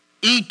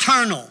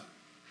eternal.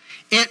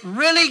 It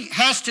really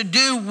has to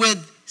do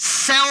with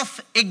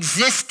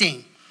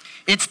self-existing.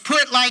 It's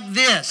put like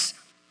this.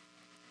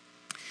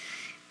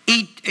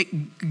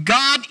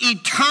 God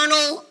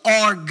eternal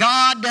or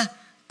God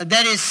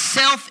that is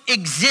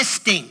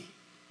self-existing.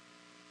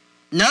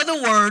 In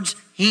other words,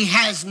 he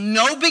has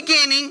no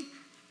beginning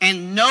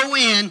and no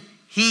end.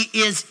 He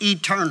is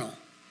eternal.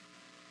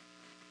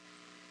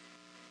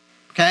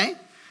 Okay?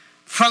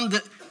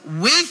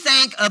 We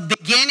think of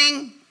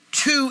beginning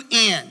to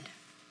end.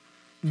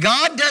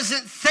 God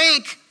doesn't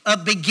think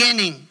of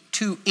beginning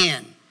to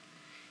end.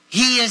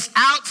 He is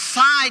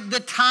outside the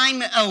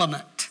time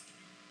element.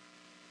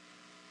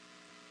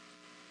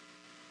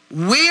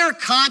 We are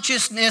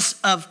consciousness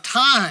of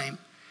time,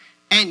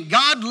 and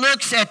God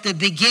looks at the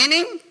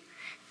beginning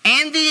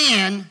and the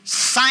end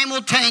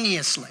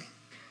simultaneously.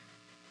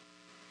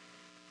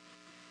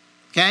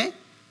 Okay?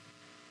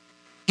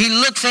 He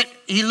looks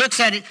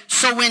at it.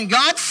 So when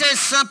God says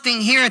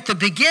something here at the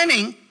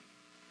beginning,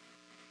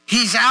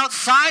 he's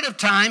outside of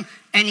time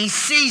and he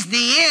sees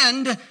the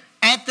end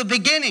at the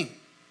beginning.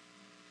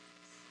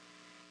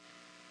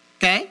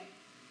 Okay?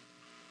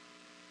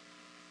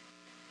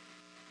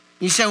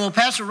 You say, well,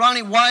 Pastor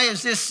Ronnie, why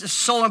is this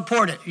so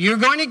important? You're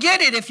going to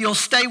get it if you'll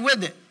stay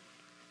with it.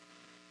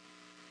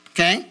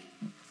 Okay?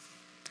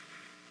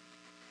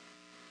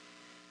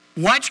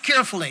 Watch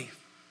carefully.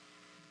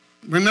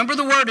 Remember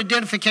the word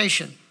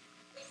identification.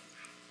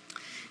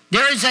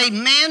 There is a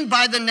man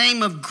by the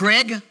name of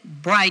Greg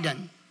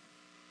Bryden,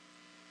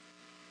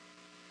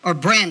 or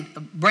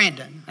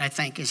Brandon, I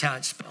think is how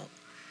it's spelled.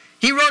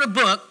 He wrote a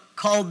book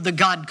called The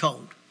God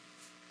Code.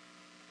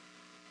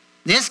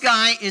 This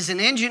guy is an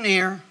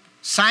engineer,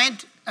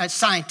 a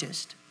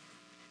scientist.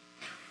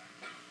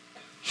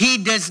 He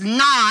does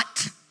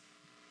not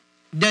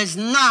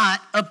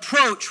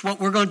approach what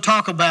we're going to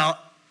talk about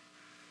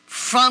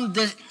from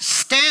the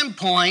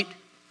standpoint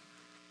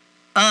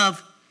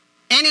of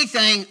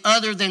anything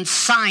other than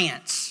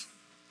science.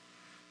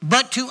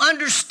 But to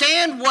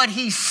understand what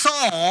he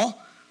saw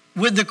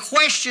with the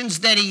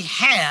questions that he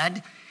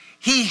had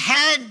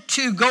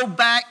to go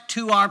back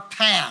to our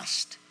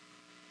past.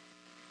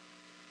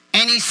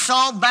 And he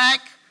saw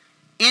back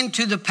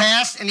into the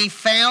past, and he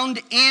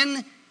found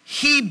in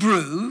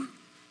Hebrew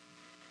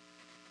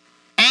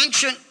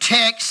ancient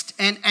text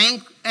and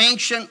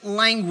ancient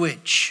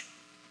language.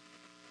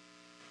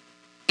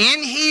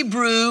 In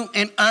Hebrew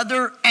and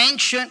other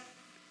ancient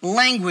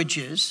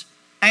languages,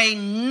 a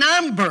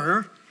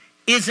number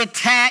is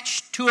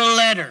attached to a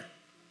letter.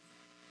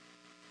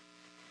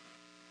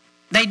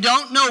 They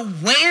don't know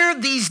where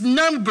these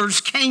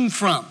numbers came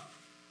from.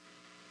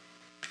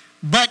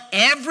 But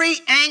every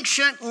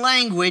ancient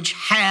language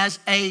has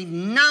a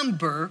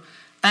number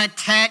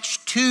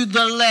attached to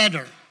the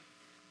letter.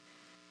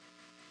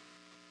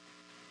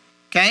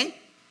 Okay?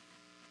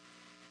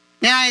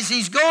 Now, as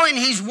he's going,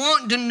 he's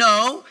wanting to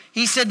know.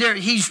 He said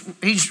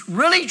he's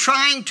really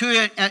trying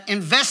to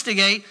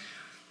investigate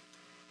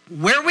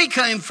where we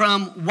came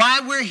from, why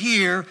we're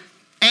here,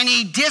 and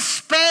he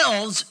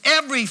dispels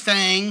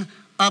everything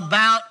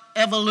about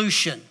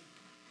evolution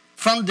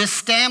from the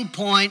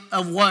standpoint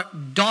of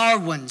what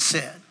Darwin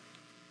said.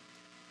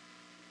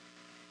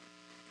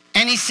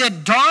 And he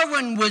said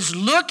Darwin was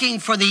looking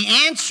for the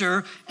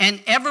answer,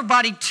 and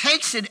everybody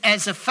takes it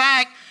as a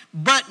fact,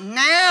 but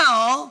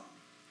now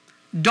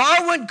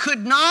Darwin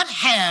could not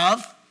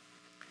have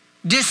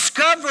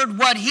discovered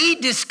what he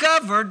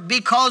discovered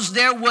because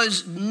there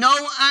was no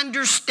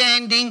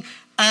understanding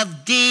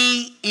of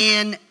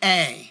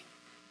DNA.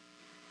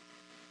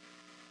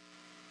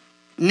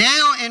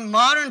 Now, in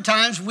modern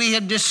times, we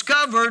have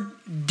discovered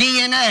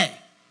DNA.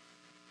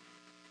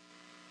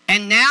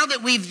 And now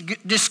that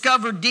we've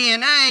discovered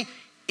DNA,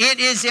 it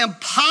is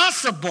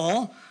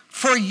impossible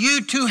for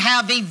you to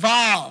have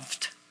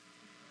evolved.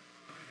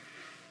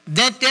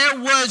 That there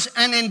was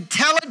an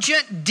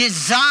intelligent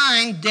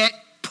design that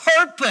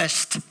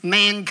purposed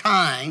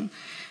mankind,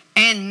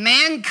 and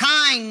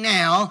mankind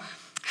now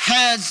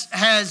has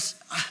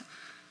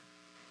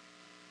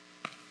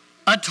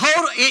a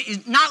total,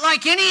 not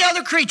like any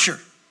other creature.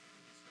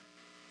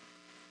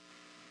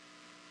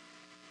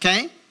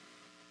 Okay?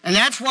 And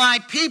that's why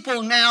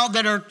people now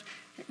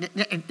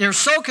they're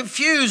so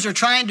confused, they're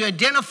trying to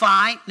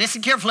identify,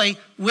 listen carefully,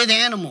 with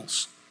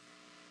animals.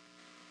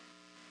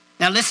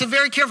 Now listen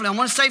very carefully. I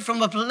want to say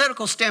from a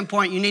political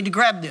standpoint, you need to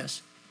grab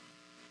this.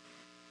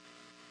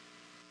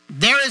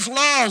 There is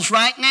laws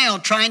right now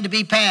trying to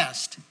be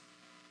passed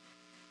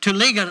to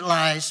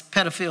legalize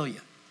pedophilia.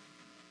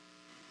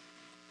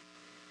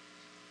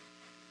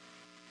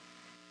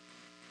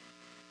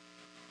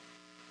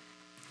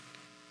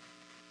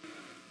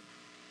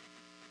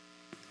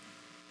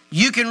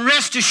 You can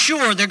rest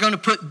assured they're going to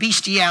put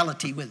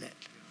bestiality with it,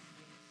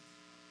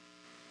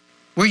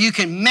 where you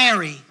can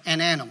marry an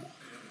animal.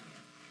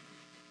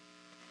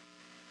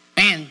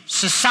 And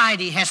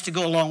society has to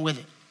go along with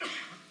it.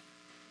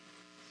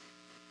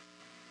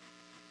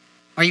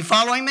 Are you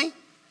following me?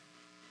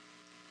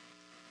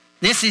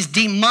 This is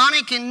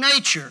demonic in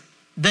nature.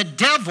 The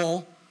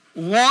devil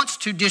wants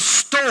to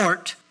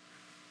distort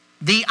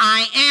the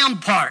I am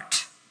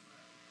part.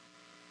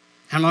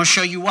 I'm going to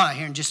show you why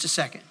here in just a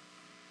second.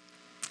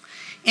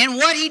 And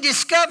what he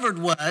discovered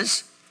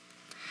was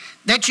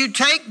that you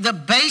take the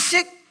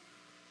basic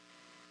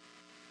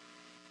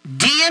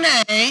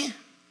DNA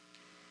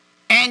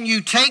and you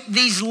take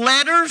these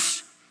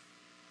letters,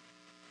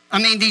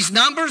 these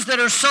numbers that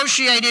are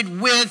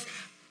associated with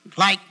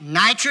like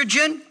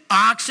nitrogen,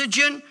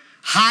 oxygen,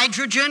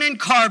 hydrogen, and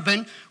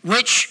carbon,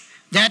 which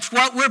that's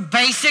what we're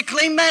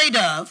basically made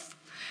of.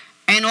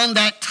 And on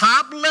that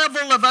top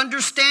level of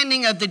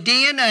understanding of the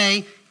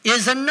DNA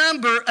is a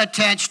number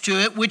attached to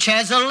it, which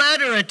has a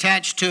letter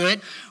attached to it,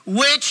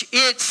 which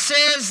it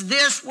says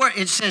this word.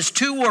 It says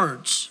two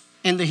words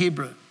in the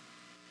Hebrew.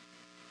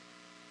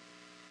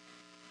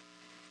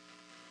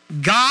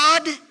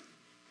 God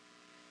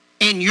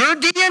in your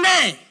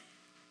DNA,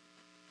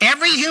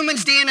 every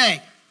human's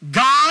DNA,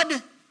 God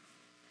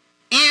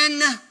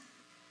in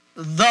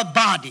the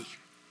body.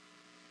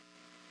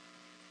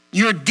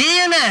 Your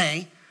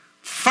DNA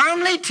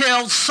firmly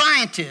tells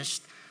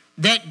scientists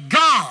that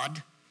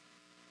God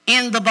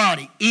in the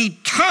body.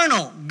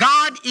 Eternal.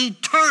 God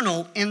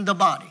eternal in the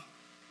body.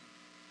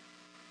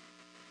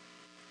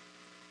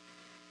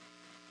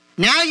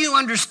 Now you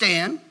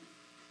understand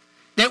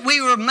that we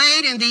were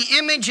made in the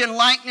image and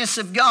likeness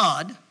of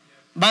God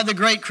by the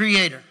great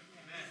Creator.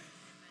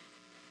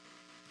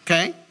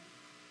 Okay?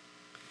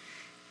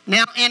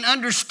 Now, in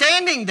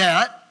understanding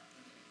that,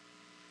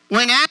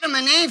 when Adam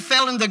and Eve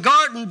fell in the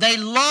garden, they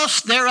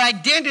lost their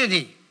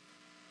identity.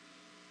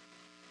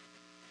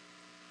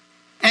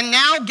 And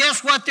now,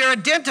 guess what they're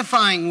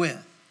identifying with?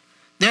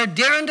 They're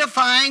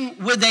identifying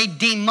with a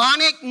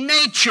demonic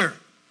nature.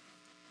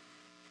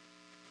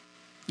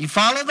 You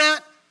follow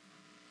that?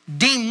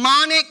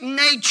 Demonic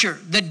nature.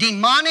 The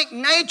demonic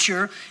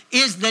nature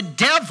is the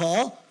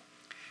devil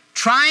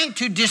trying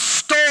to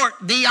distort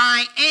the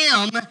I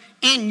am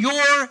in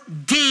your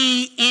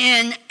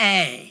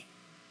DNA.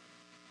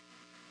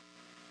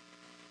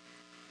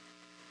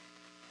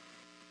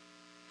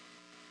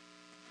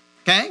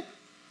 Okay?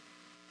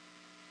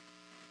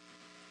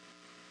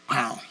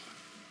 Wow.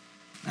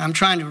 I'm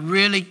trying to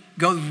really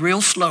go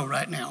real slow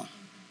right now.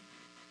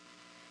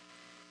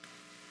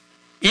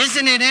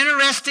 Isn't it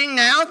interesting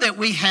now that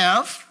we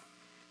have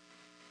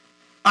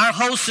our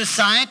whole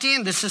society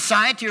and the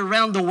society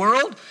around the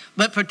world,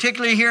 but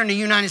particularly here in the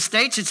United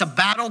States, it's a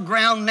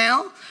battleground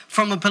now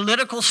from a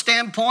political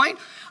standpoint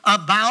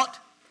about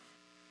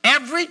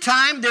every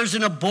time there's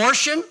an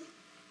abortion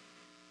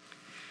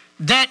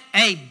that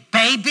a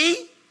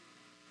baby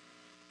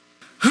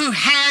who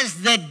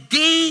has the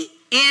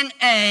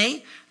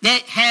DNA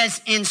that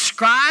has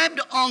inscribed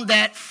on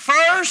that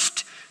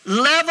first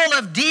level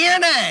of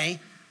DNA,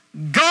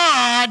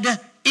 God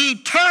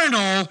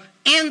eternal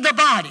in the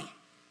body.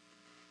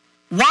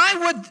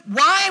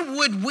 Why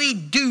would we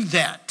do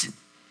that?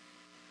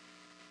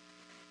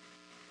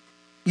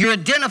 You're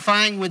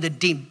identifying with a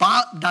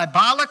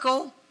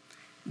diabolical,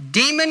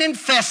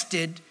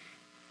 demon-infested,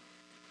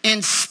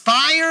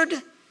 inspired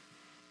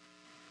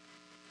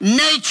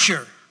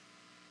nature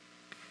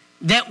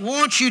that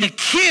wants you to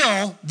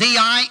kill the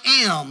I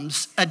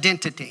am's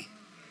identity.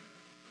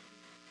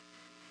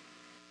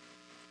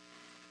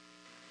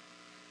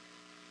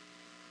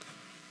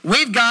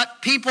 We've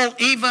got people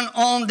even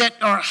on that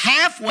are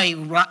halfway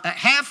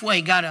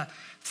got a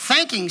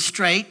thinking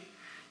straight,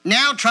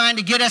 now trying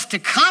to get us to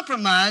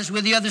compromise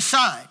with the other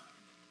side.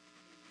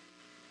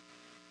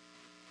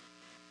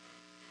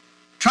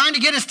 Trying to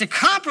get us to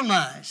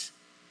compromise.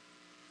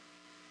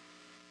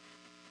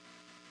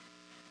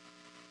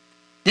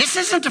 This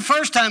isn't the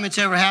first time it's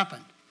ever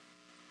happened.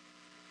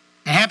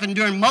 It happened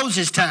during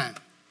Moses' time.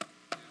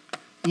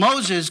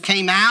 Moses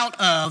came out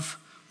of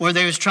where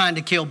they was trying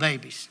to kill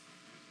babies.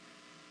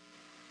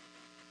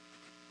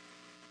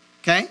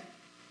 Okay?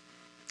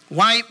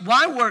 Why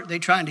were they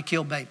trying to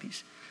kill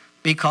babies?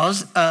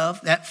 Because of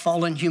that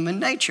fallen human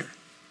nature.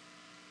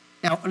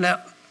 Now,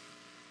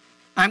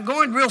 I'm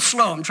going real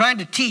slow. I'm trying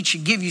to teach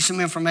and give you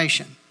some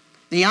information.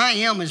 The I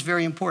am is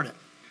very important.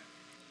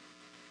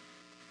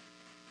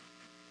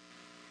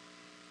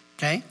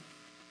 Okay?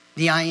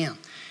 The I am.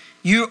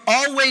 You're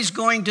always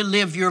going to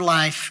live your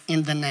life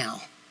in the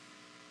now.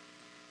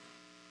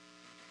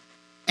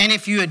 And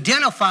if you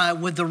identify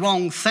with the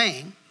wrong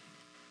thing,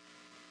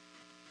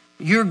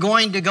 you're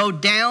going to go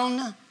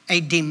down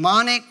a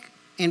demonic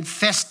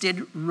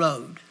infested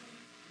road.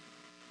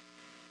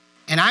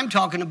 And I'm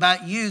talking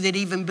about you that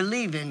even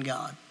believe in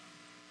God.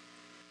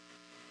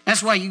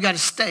 That's why you got to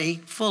stay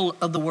full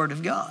of the Word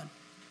of God.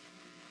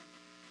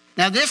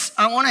 Now this,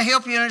 I want to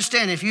help you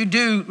understand. If you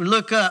do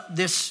look up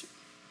this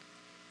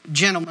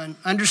gentleman,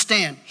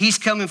 understand, he's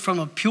coming from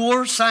a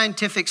pure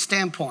scientific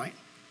standpoint.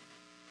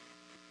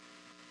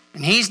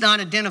 And he's not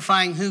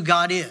identifying who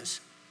God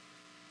is.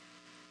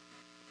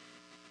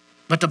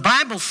 But the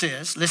Bible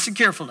says, listen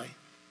carefully,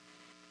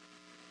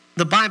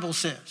 the Bible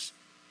says,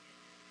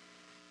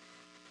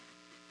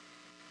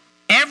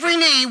 every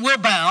knee will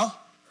bow,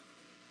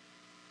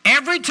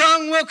 every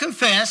tongue will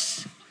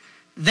confess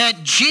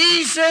that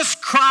Jesus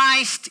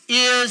Christ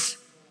is,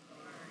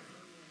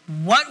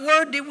 what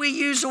word did we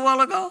use a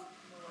while ago?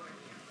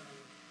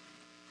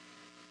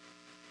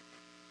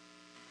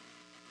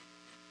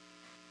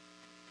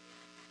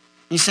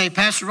 You say,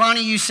 Pastor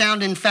Ronnie, you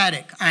sound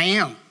emphatic. I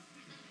am.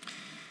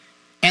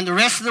 And the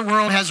rest of the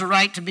world has a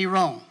right to be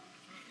wrong.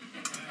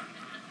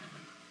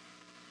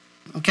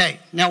 Okay,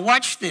 now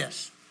watch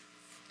this.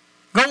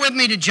 Go with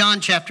me to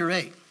John chapter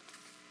 8.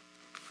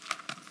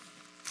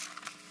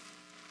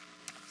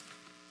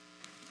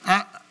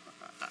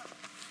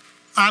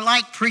 I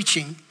like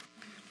preaching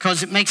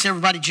because it makes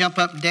everybody jump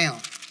up and down.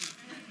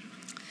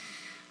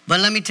 But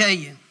let me tell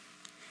you,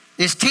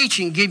 this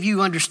teaching gives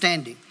you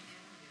understanding.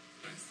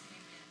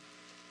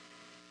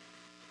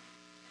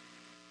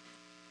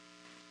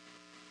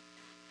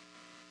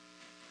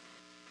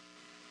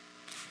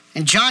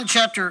 In John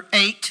chapter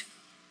 8,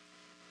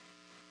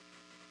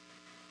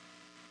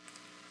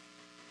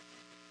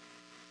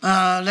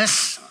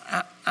 let's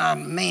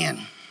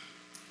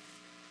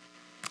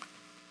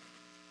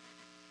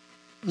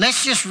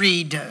just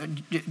read.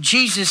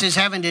 Jesus is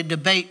having a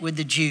debate with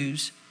the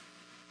Jews.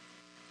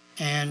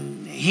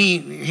 And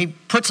he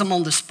puts them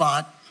on the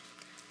spot.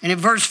 And in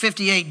verse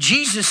 58,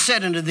 Jesus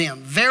said unto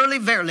them, Verily,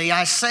 verily,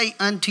 I say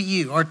unto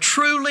you, or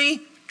truly,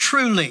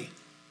 truly,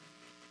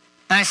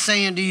 I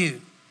say unto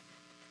you.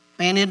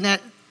 Man, isn't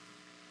that,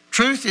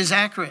 truth is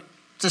accurate.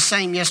 It's the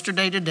same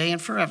yesterday, today,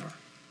 and forever.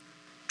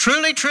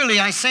 Truly, truly,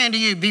 I say unto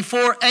you,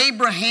 before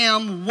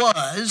Abraham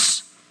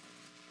was,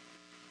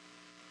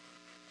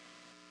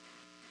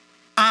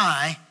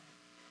 I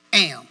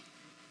am.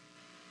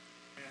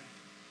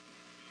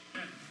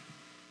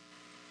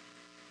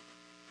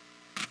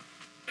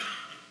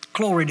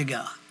 Glory to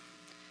God.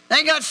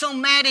 They got so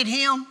mad at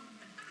him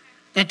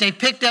that they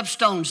picked up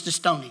stones to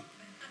stone him.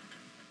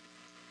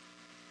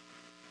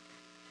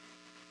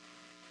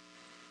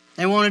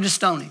 They wanted to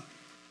stone him.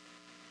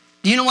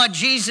 Do you know what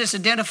Jesus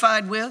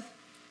identified with?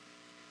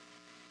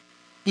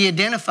 He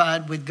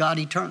identified with God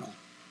eternal.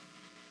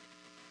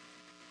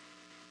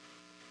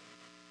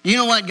 Do you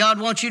know what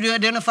God wants you to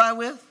identify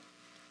with?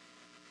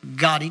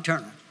 God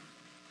eternal.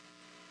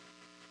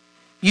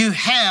 You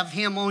have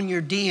him on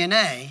your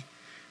DNA,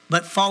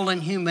 but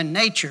fallen human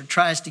nature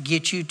tries to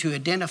get you to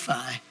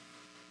identify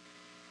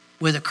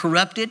with a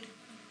corrupted,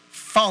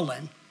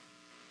 fallen,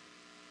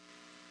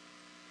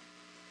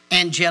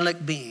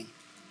 angelic being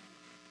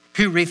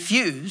who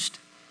refused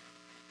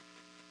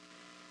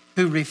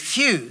to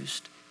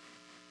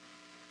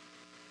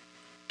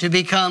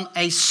become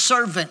a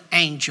servant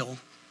angel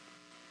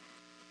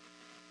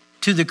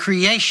to the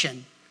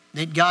creation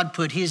that God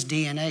put his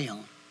DNA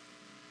on.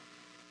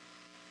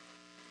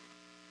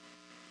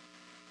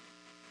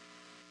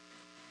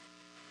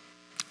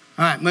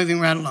 All right, moving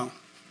right along.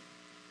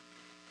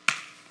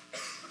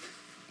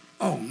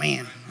 Oh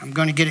man, I'm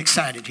going to get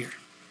excited here.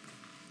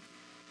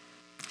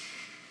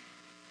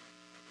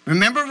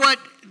 Remember what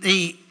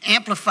the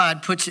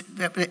Amplified puts it.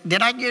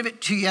 Did I give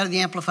it to you out of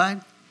the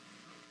Amplified?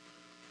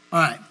 All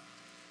right.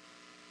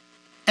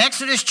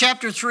 Exodus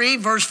chapter 3,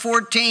 verse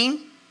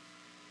 14.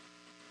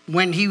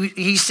 When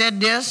he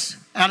said this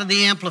out of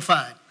the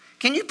Amplified.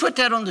 Can you put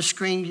that on the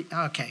screen?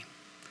 Okay.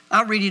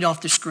 I'll read it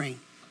off the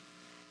screen.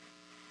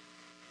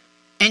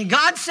 And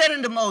God said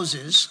unto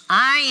Moses,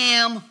 I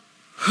am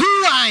who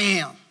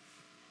I am.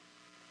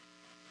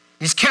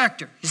 His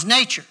character, his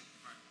nature.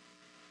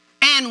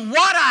 And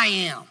what I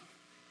am.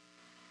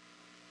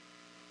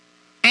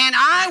 And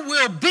I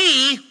will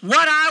be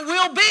what I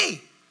will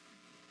be.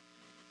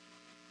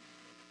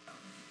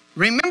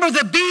 Remember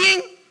the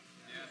being?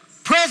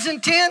 Yes.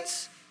 Present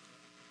tense.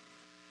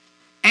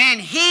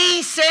 And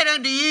he said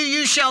unto you,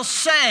 you shall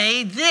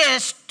say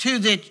this to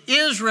the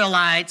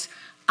Israelites,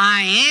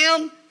 I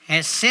am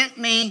has sent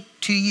me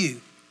to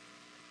you.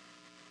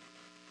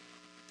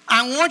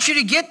 I want you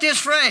to get this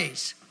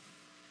phrase.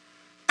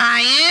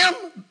 I am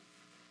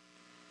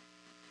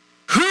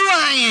who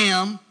I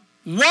am,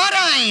 what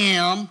I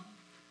am,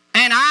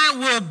 and I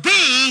will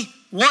be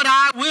what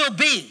I will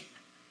be.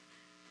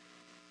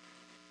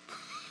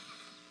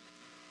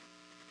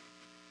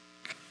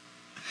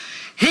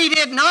 He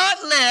did not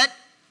let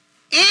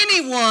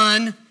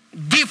anyone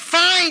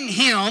define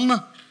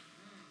him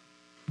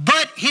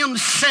but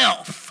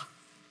himself.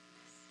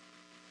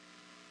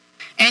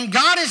 And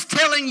God is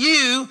telling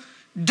you,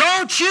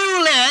 don't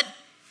you let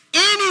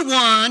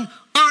anyone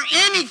or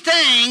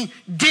anything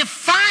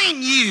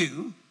define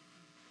you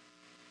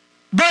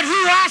but who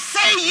I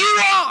say you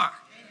are.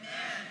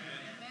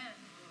 Amen.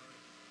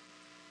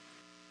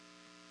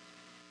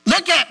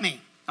 Look at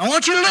me. I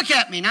want you to look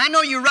at me. And I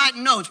know you're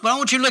writing notes, but I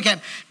want you to look at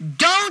me.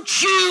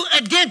 Don't you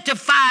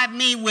identify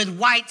me with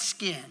white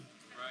skin.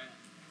 Right.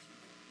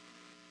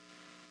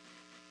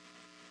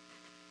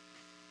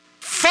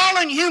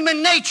 Fallen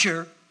human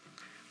nature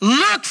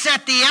looks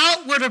at the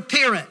outward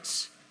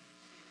appearance.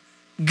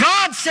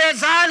 God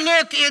says, I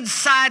look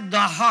inside the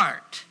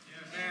heart.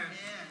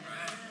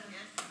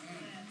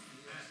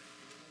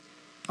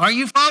 Are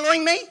you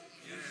following me?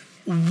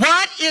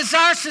 What is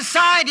our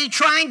society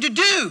trying to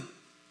do?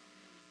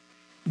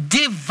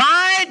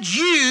 Divide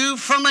you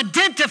from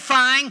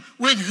identifying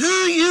with who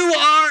you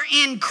are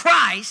in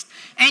Christ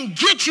and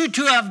get you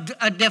to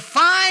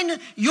define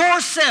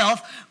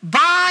yourself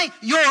by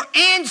your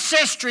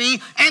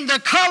ancestry and the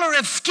color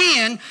of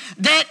skin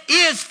that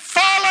is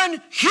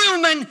fallen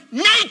human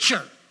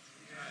nature.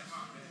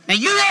 Now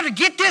you have to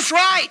get this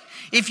right.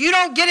 If you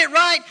don't get it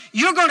right,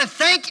 you're going to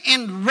think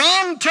in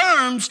wrong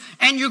terms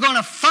and you're going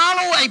to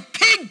follow a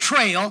pig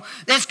trail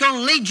that's going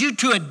to lead you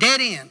to a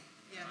dead end.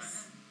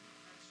 Yes.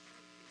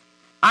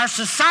 Our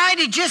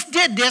society just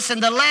did this in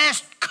the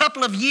last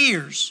couple of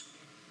years.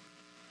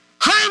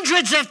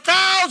 Hundreds of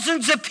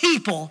thousands of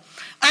people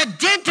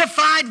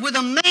identified with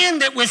a man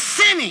that was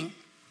sinning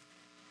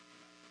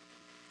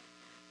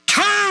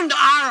turned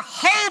our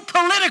whole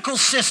political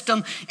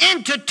system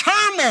into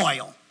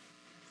turmoil.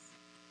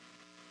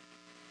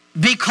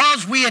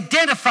 Because we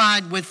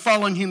identified with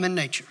fallen human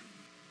nature.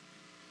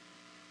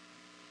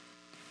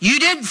 You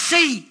didn't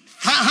see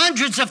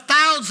hundreds of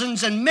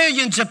thousands and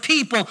millions of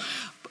people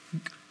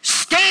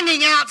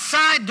standing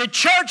outside the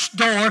church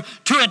door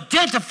to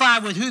identify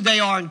with who they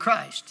are in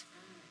Christ.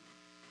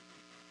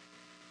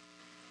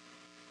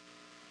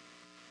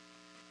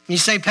 You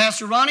say,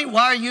 Pastor Ronnie,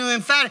 why are you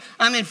emphatic?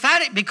 I'm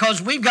emphatic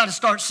because we've got to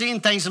start seeing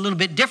things a little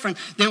bit different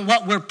than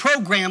what we're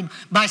programmed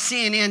by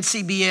CNN,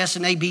 CBS,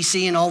 and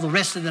ABC and all the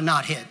rest of the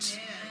knotheads.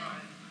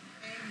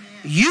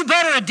 You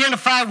better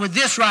identify with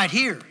this right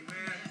here.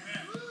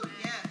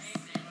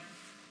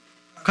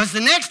 Because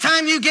the next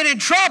time you get in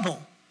trouble,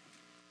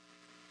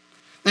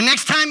 the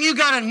next time you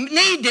got a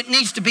need that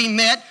needs to be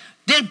met,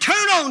 then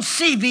turn on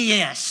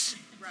CBS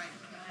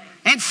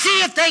and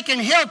see if they can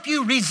help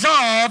you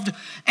resolve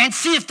and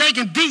see if they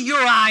can be your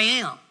I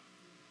am.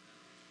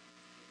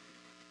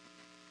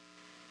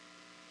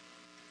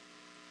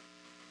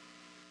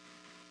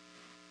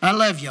 I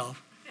love y'all.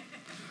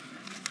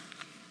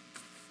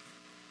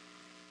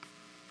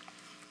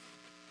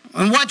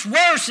 And what's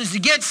worse is to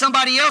get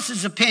somebody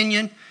else's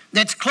opinion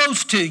that's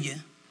close to you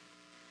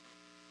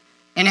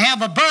and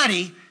have a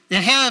buddy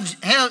that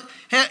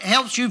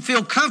helps you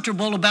feel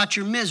comfortable about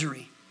your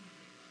misery.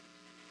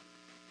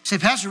 Say,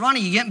 Pastor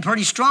Ronnie, you're getting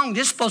pretty strong.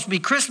 This is supposed to be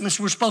Christmas.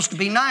 We're supposed to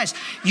be nice.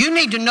 You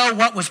need to know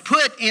what was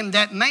put in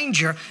that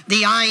manger,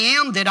 the I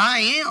am that I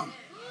am.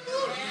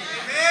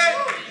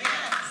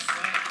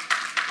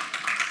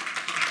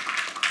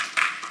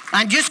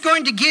 I'm just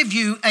going to give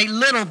you a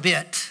little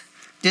bit,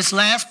 this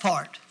last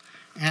part.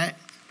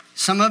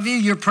 Some of you,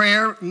 your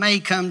prayer may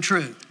come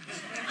true.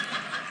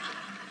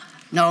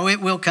 No,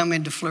 it will come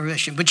into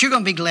fruition, but you're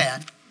going to be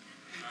glad.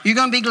 You're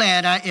going to be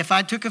glad. If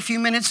I took a few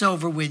minutes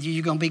over with you,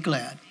 you're going to be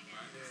glad.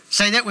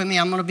 Say that with me.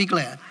 I'm going to be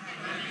glad.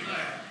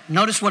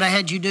 Notice what I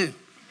had you do.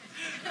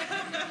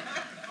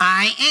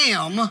 I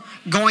am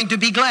going to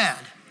be glad.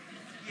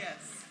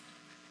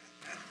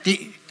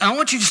 I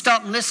want you to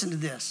stop and listen to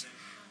this.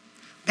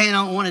 Man,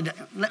 I wanted to.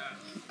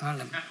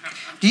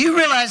 Do you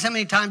realize how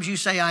many times you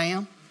say I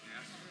am?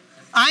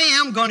 I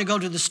am going to go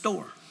to the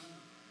store.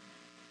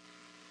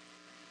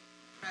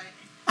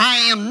 I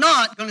am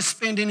not going to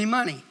spend any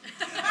money.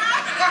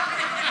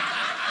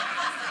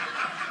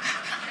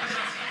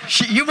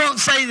 You won't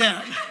say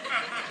that.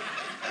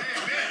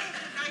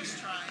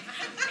 Nice try.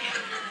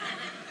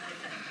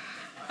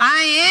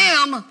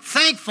 I am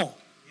thankful.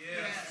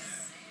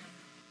 Yes.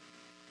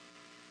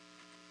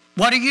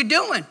 What are you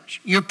doing?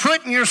 You're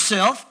putting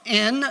yourself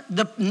in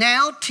the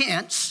now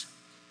tense,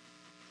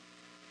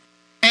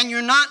 and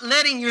you're not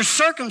letting your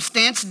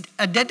circumstance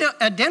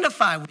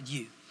identify with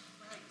you.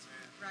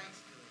 Right.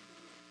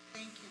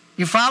 Thank you.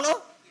 You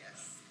follow?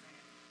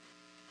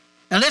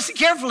 Now listen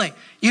carefully.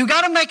 You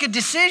got to make a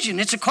decision.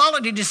 It's a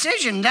quality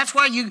decision. That's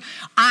why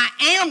I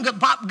am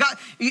God.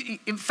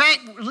 In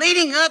fact,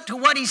 leading up to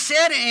what he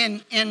said,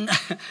 and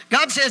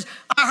God says,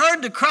 I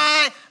heard the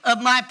cry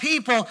of my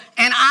people,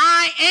 and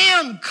I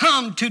am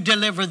come to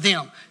deliver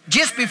them.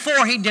 Just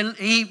before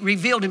he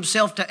revealed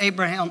himself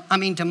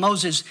to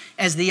Moses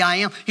as the I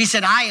am, he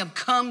said, I have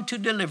come to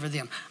deliver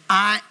them.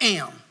 I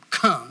am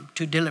come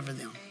to deliver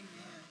them.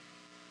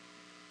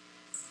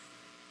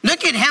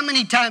 Look at how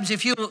many times,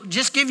 if you'll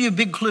just give you a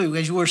big clue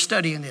as you were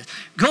studying this,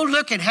 go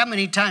look at how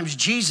many times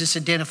Jesus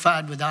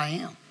identified with I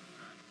am.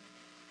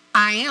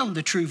 I am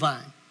the true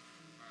vine.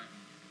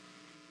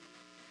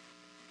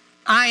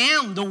 I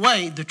am the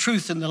way, the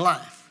truth, and the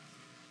life.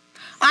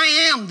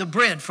 I am the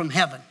bread from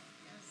heaven.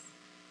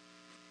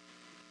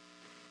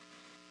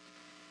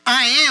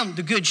 I am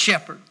the good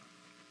shepherd.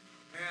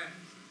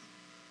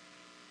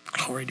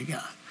 Glory to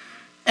God.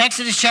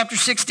 Exodus chapter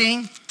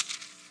 15,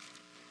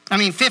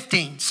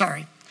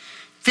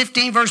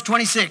 15, verse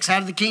 26, out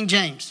of the King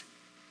James.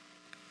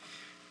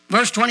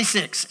 Verse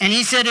 26, and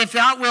he said, if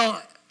thou wilt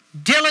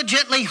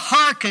diligently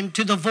hearken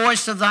to the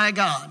voice of thy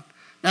God.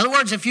 In other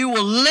words, if you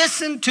will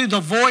listen to the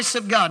voice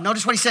of God.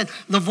 Notice what he said,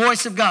 the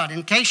voice of God.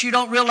 In case you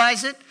don't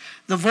realize it,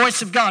 the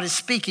voice of God is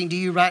speaking to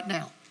you right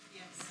now.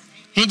 Yes.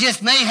 He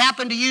just may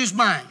happen to use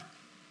mine.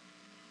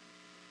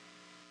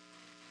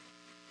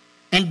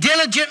 And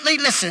diligently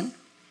listen,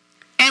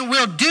 and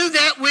will do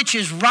that which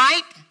is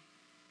right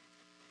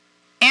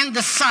in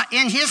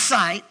his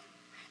sight,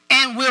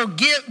 and will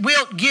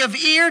give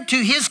ear to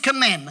his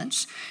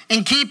commandments,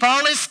 and keep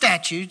all his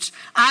statutes,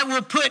 I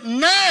will put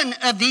none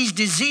of these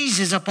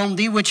diseases upon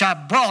thee which I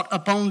brought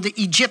upon the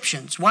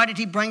Egyptians. Why did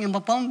he bring them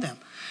upon them?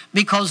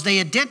 Because they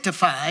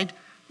identified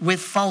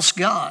with false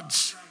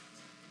gods.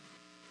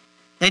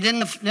 They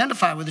didn't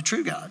identify with the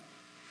true God.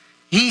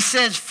 He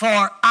says,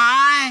 for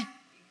I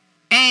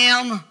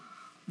am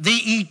the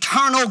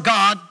eternal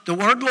God, the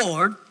word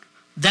Lord,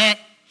 that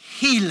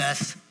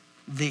healeth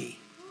thee.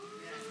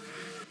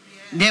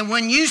 Then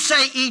when you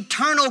say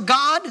eternal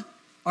God,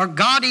 or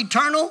God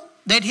eternal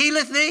that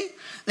healeth thee,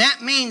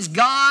 that means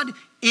God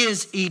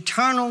is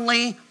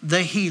eternally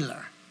the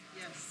healer.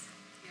 Yes.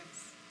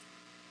 Yes.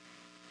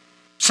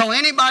 So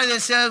anybody that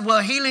says,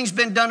 well, healing's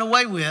been done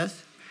away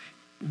with,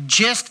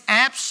 just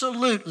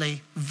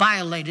absolutely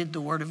violated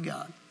the word of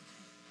God.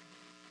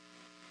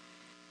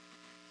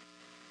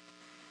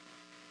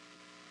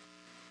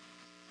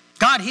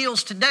 God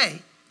heals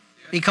today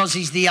because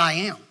he's the I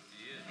am.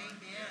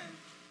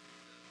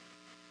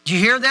 Did you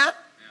hear that?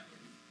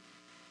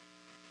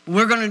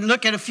 We're going to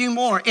look at a few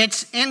more.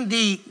 It's in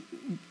the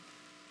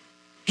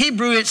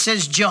Hebrew, it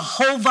says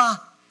Jehovah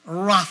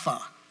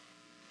Rapha.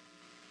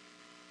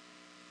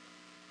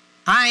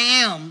 I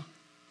am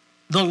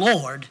the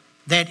Lord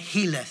that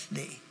healeth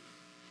thee.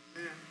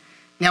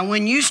 Now,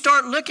 when you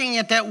start looking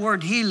at that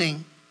word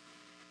healing,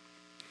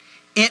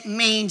 it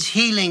means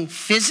healing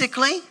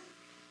physically.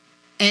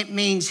 It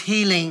means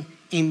healing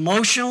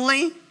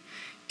emotionally.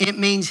 It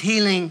means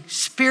healing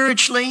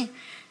spiritually.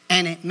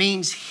 And it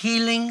means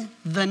healing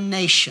the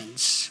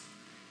nations.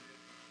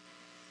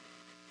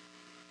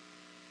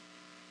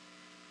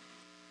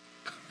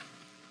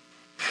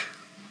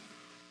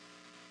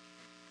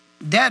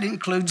 That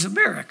includes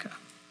America.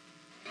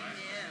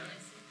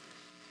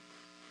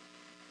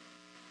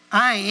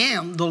 I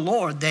am the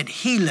Lord that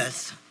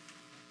healeth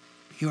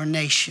your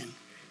nation.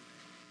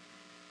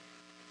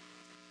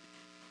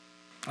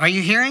 Are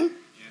you hearing? Yes.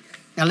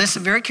 Now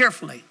listen very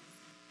carefully.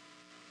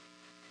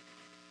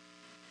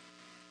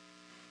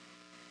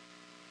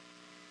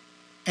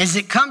 As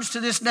it comes to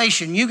this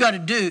nation, you've got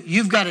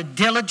to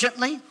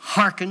diligently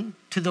hearken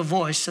to the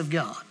voice of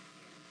God.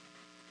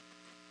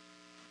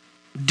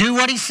 Do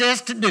what he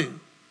says to do.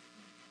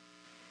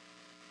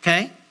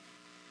 Okay?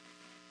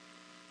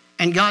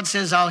 And God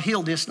says, I'll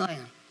heal this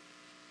land.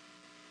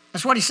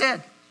 That's what he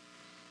said.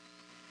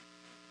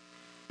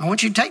 I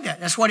want you to take that.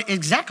 That's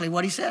exactly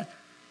what he said.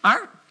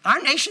 Our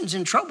nation's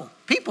in trouble.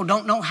 People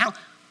don't know how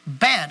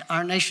bad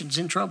our nation's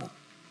in trouble.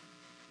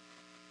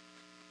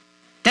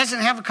 Doesn't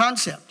have a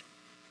concept.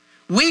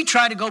 We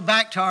try to go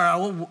back to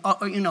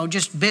our,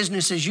 just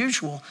business as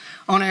usual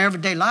on our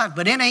everyday life,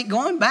 but it ain't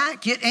going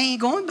back. It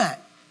ain't going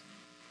back.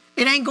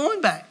 It ain't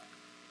going back.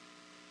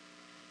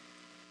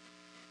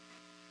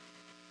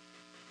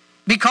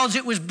 Because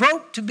it was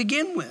broke to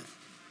begin with.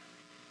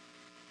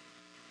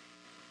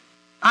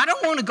 I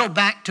don't want to go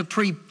back to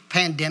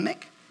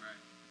pre-pandemic.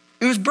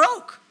 It was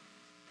broke.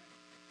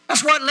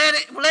 That's what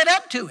led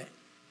up to it.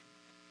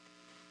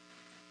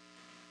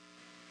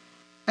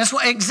 That's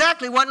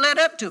exactly what led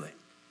up to it.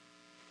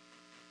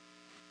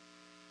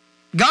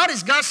 God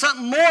has got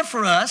something more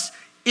for us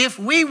if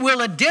we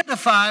will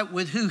identify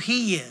with who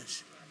he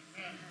is.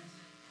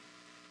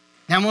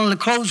 Now I'm going to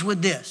close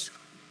with this.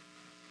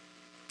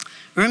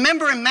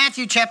 Remember in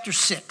Matthew chapter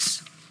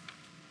 6,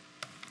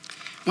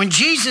 when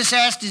Jesus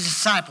asked his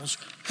disciples,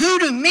 who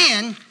do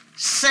men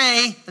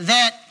say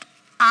that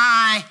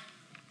I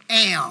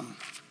am?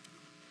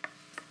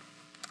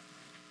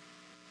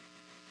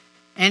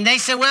 And they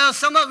said, well,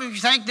 some of you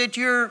think that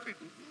you're,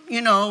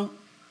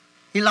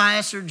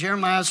 Elias or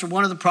Jeremiah or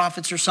one of the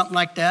prophets or something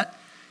like that.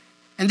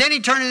 And then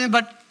he turned to them,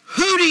 but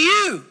who do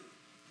you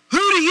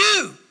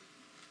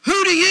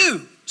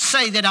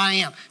say that I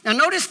am? Now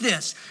notice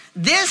this.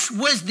 This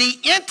was the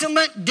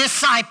intimate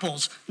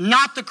disciples,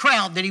 not the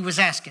crowd that he was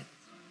asking.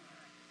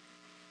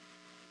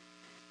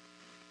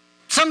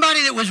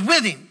 Somebody that was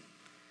with him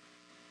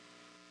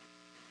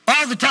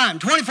all the time,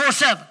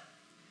 24/7.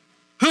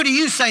 Who do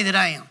you say that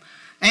I am?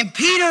 And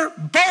Peter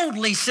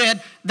boldly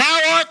said,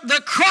 thou art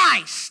the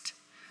Christ,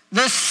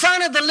 the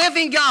Son of the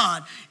living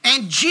God.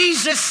 And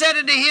Jesus said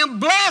unto him,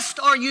 blessed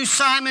are you,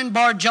 Simon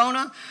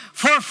Bar-Jonah,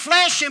 for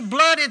flesh and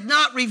blood hath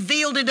not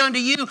revealed it unto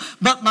you,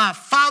 but my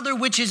Father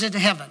which is in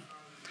heaven.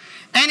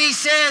 And he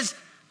says,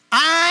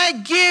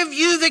 I give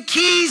you the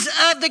keys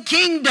of the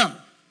kingdom.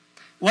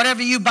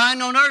 Whatever you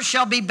bind on earth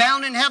shall be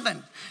bound in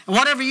heaven. And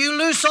whatever you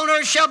loose on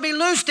earth shall be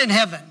loosed in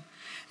heaven.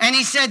 And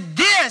he said,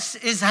 this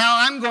is how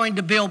I'm going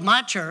to build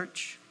my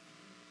church,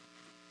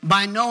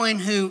 by knowing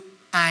who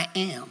I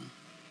am.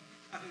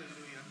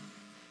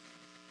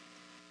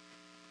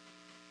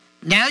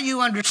 Now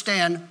you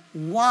understand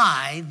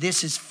why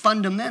this is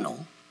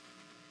fundamental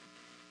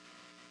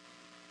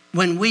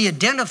when we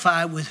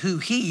identify with who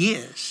he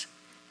is.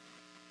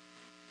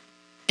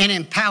 It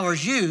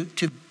empowers you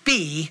to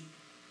be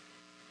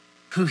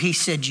who he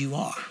said you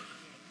are.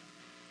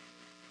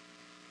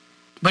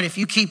 But if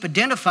you keep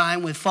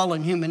identifying with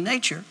fallen human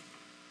nature,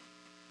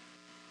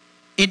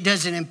 it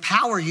doesn't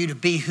empower you to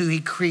be who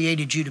he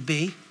created you to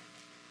be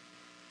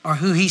or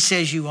who he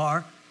says you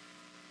are.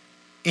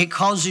 It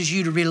causes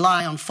you to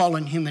rely on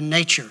fallen human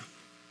nature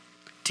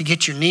to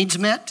get your needs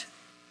met,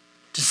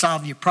 to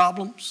solve your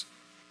problems.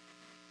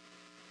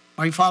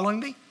 Are you following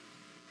me?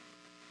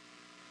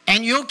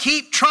 And you'll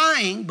keep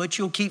trying, but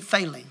you'll keep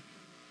failing.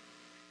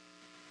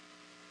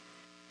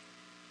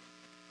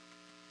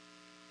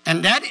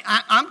 And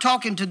I'm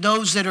talking to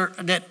those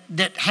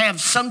that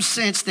have some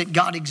sense that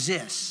God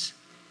exists.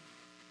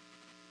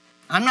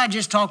 I'm not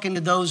just talking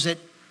to those that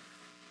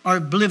are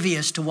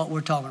oblivious to what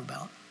we're talking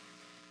about.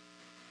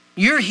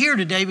 You're here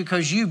today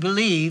because you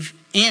believe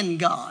in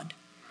God.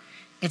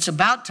 It's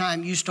about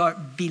time you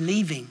start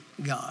believing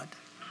God.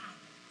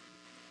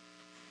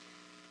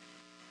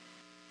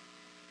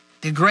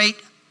 The great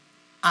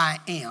I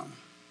am.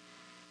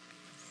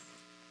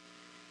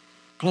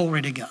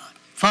 Glory to God.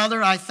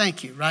 Father, I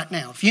thank you right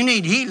now. If you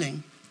need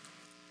healing,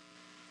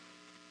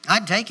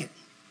 I'd take it.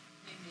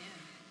 Amen.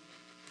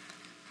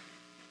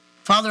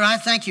 Father, I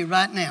thank you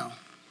right now.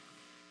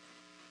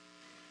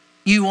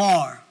 You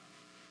are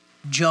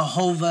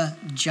Jehovah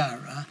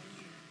Jireh,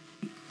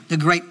 the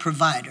great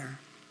provider.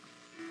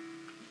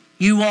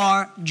 You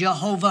are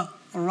Jehovah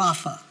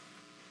Rapha.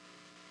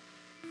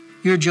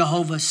 You're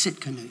Jehovah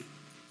Sitkanu.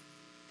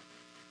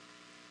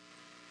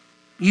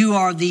 You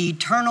are the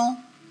eternal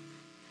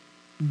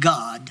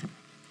God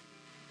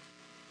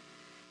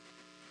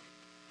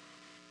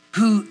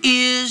who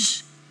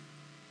is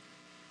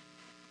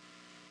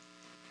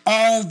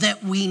all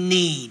that we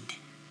need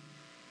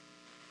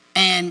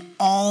and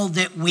all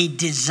that we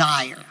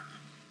desire.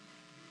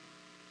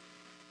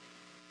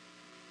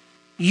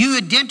 You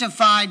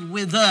identified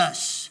with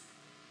us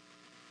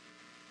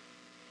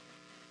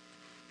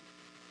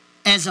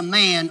as a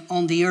man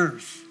on the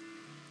earth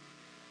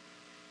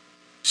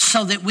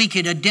so that we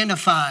could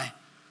identify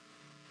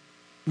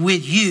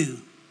with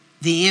you,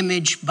 the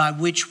image by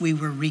which we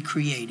were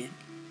recreated.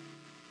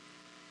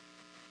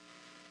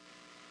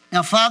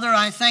 Now, Father,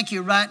 I thank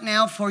you right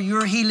now for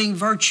your healing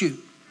virtue.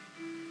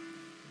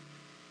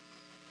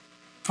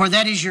 For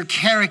that is your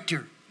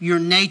character, your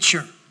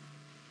nature.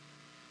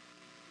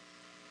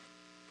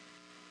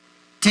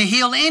 To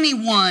heal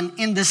anyone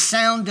in the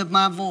sound of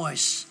my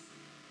voice.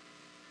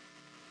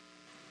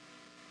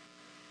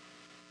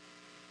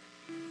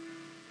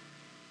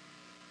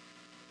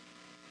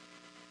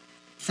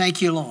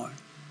 Thank you, Lord.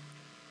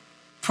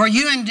 For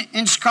you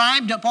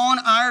inscribed upon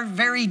our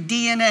very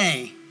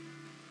DNA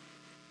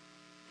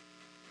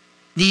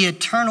the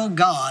eternal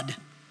God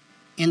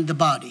in the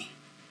body.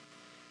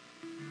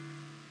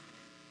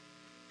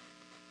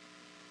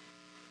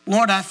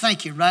 Lord, I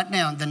thank you right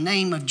now in the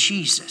name of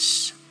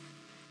Jesus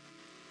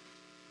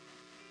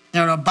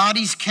that our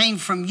bodies came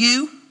from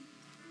you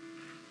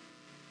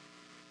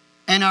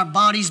and our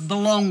bodies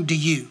belong to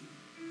you.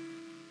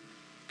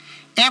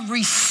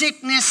 Every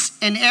sickness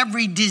and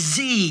every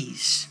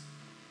disease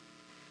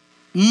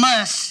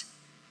must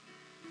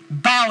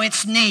bow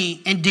its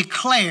knee and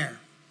declare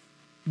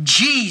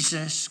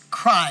Jesus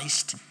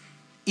Christ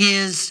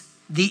is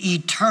the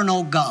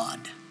eternal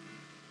God.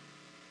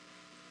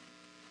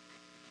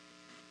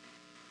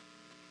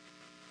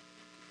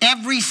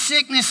 Every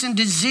sickness and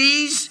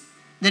disease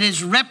that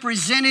is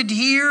represented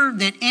here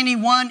that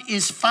anyone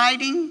is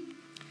fighting,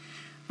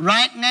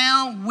 right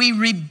now we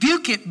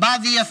rebuke it by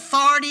the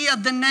authority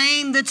of the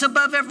name that's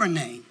above every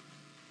name.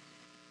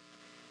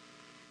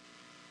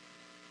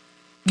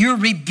 You're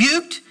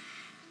rebuked,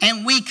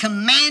 and we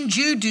command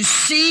you to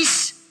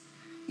cease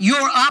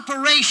your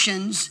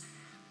operations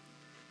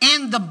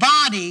in the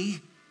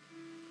body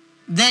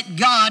that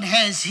God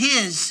has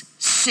his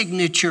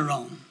signature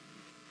on.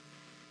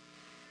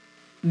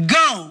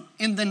 Go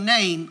in the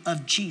name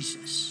of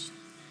Jesus.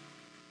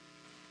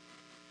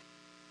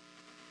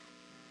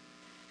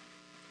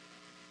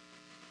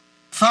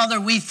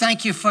 Father, we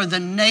thank you for the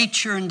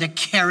nature and the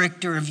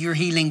character of your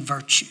healing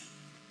virtue,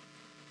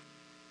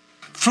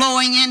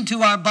 flowing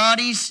into our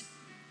bodies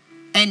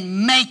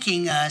and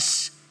making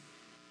us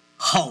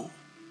whole,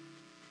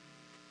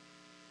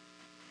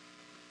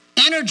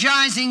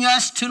 energizing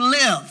us to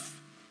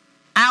live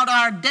out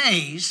our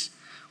days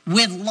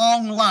with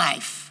long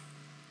life.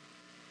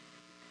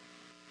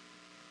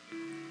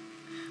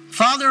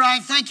 Father, I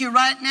thank you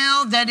right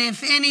now that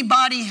if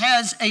anybody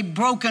has a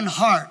broken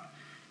heart,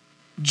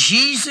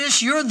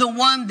 Jesus, you're the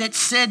one that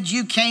said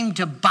you came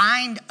to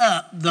bind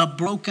up the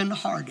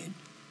brokenhearted.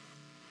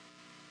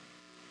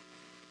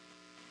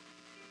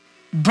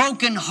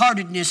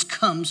 Brokenheartedness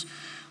comes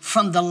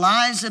from the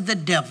lies of the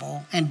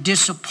devil and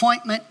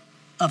disappointment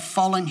of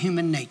fallen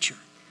human nature.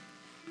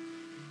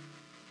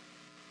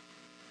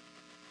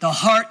 The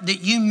heart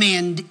that you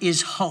mend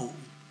is whole.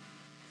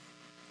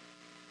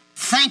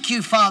 Thank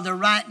you, Father,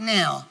 right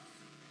now.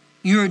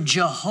 You're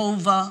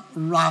Jehovah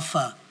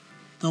Rapha,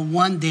 the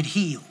one that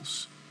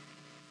heals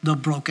the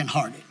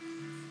brokenhearted.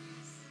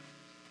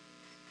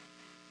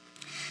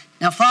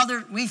 Now,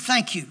 Father, we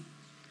thank you.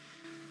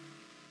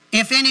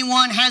 If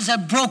anyone has a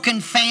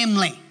broken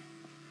family,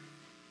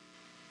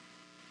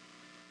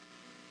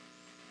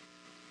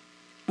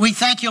 we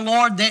thank you,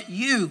 Lord, that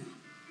you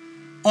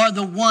are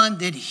the one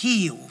that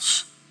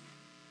heals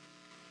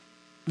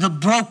the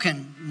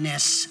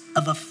brokenness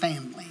of a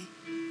family.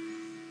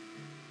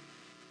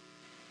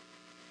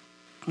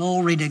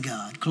 Glory to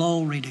God,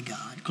 glory to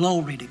God,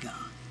 glory to God.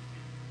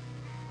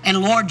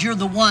 And Lord, you're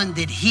the one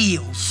that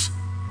heals.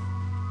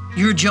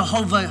 You're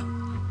Jehovah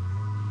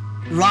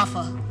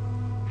Rapha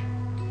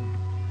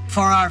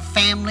for our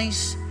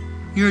families.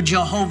 You're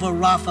Jehovah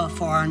Rapha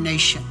for our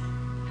nation.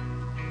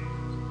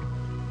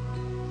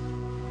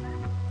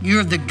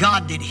 You're the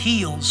God that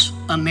heals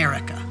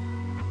America.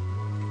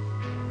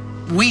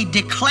 We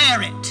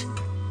declare it.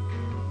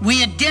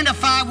 We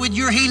identify with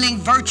your healing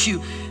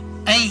virtue.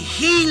 A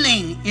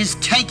healing is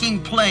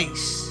taking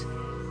place.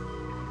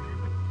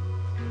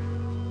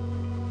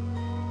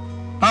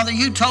 Father,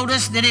 you told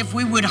us that if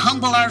we would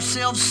humble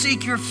ourselves,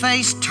 seek your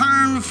face,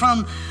 turn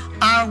from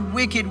our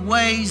wicked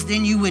ways,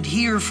 then you would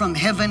hear from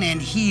heaven and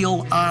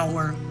heal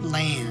our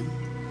land.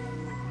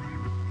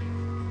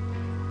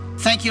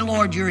 Thank you,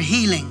 Lord, you're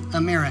healing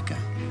America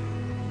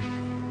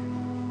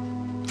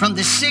from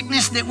the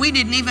sickness that we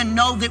didn't even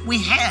know that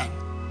we had.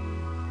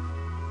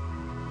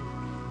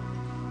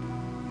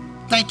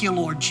 Thank you,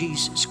 Lord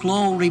Jesus.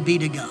 Glory be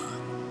to God.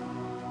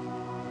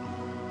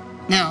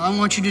 Now, I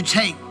want you to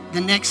take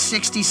the next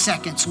 60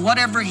 seconds,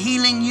 whatever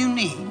healing you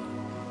need.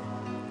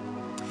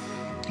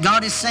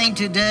 God is saying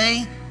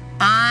today,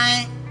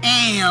 I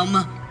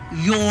am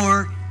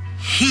your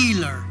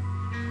healer.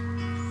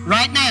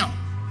 Right now,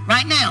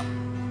 right now.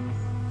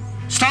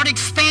 Start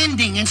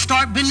expanding and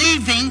start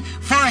believing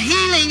for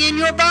healing in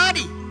your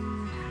body,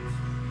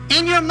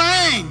 in your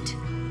mind,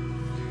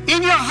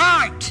 in your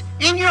heart,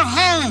 in your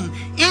home,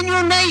 in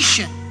your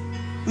nation.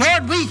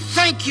 Lord, we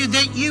thank you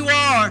that you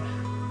are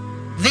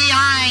the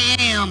I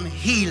am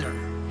healer.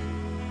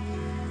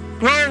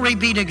 Glory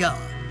be to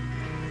God.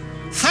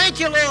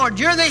 Thank you, Lord.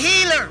 You're the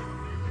healer.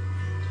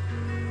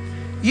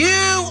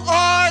 You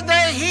are the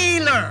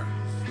healer.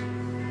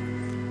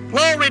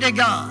 Glory to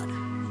God.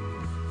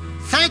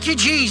 Thank you,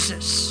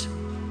 Jesus.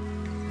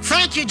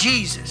 Thank you,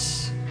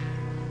 Jesus.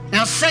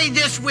 Now say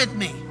this with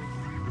me.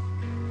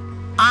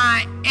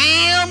 I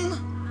am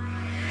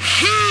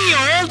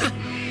healed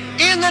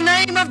in the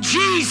name of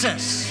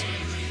Jesus.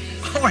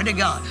 Glory to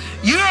God.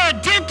 You're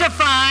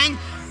identifying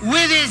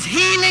with his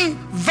healing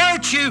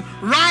virtue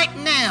right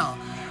now.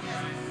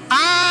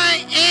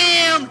 I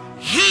am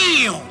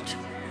healed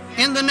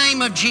in the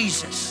name of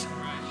Jesus.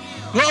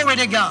 Glory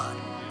to God.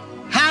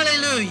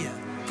 Hallelujah.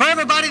 For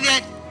everybody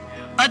that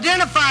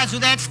identifies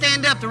with that,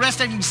 stand up. The rest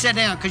of you can sit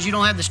down because you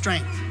don't have the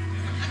strength.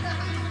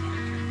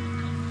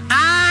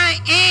 I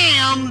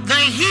am the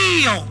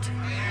healed.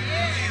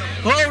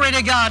 Glory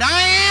to God.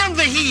 I am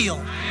the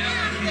healed.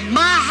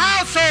 My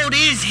household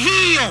is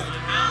healed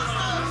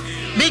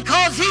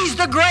because he's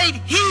the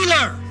great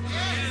healer.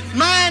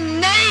 My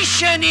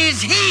nation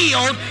is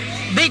healed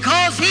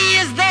because he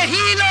is the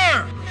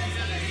healer.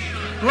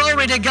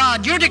 Glory to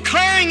God. You're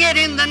declaring it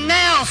in the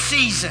now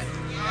season.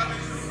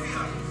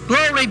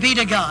 Glory be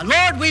to God.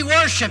 Lord, we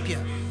worship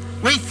you.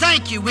 We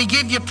thank you. We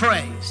give you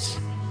praise.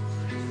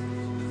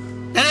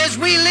 And as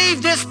we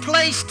leave this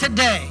place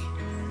today,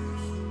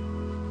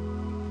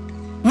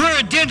 we're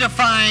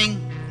identifying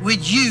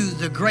with you,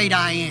 the great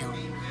I am.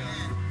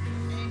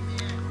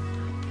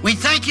 We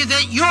thank you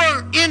that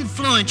your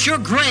influence, your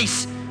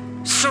grace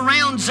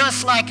surrounds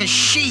us like a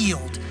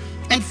shield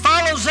and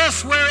follows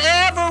us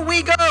wherever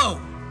we go.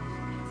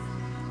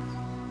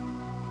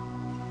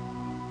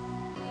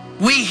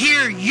 We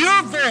hear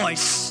your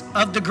voice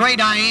of the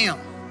great I am,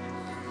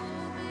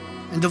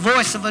 and the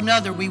voice of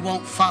another we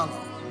won't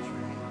follow.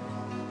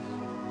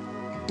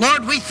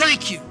 Lord, we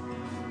thank you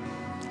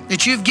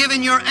that you've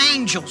given your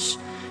angels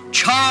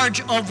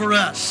charge over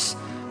us,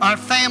 our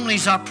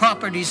families, our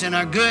properties, and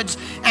our goods,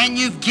 and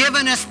you've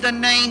given us the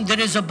name that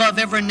is above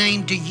every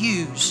name to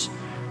use,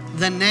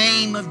 the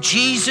name of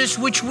Jesus,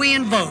 which we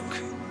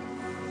invoke.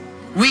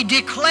 We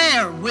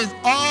declare with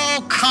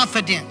all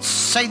confidence,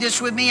 say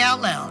this with me out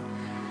loud,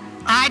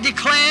 I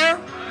declare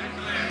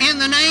in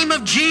the name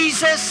of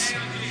Jesus,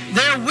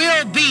 there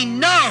will be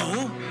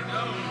no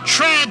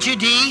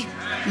tragedy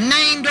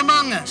named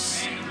among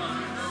us.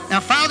 Now,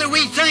 Father,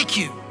 we thank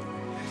you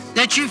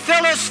that you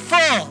fill us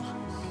full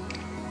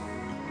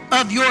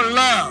of your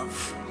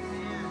love.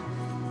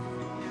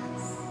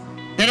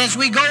 That as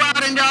we go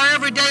out into our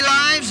everyday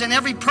lives and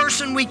every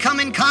person we come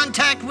in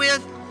contact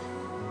with,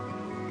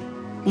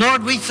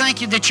 Lord, we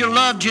thank you that your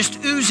love just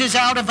oozes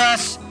out of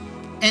us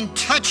and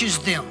touches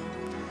them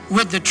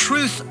with the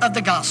truth of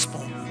the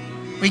gospel.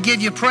 We give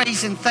you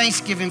praise and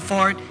thanksgiving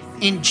for it.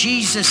 In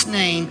Jesus'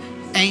 name,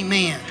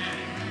 amen.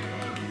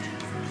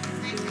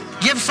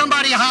 Give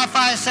somebody a high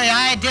five and say,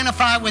 I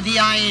identify with the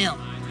I am.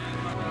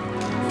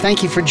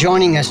 Thank you for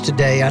joining us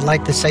today. I'd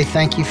like to say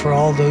thank you for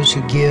all those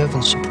who give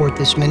and support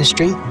this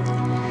ministry.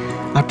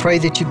 I pray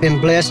that you've been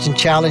blessed and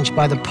challenged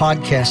by the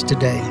podcast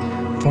today.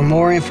 For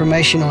more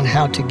information on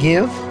how to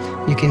give,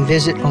 you can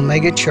visit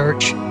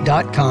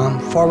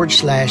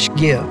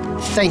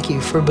omegachurch.com/give. Thank you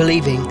for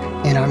believing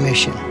in our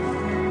mission.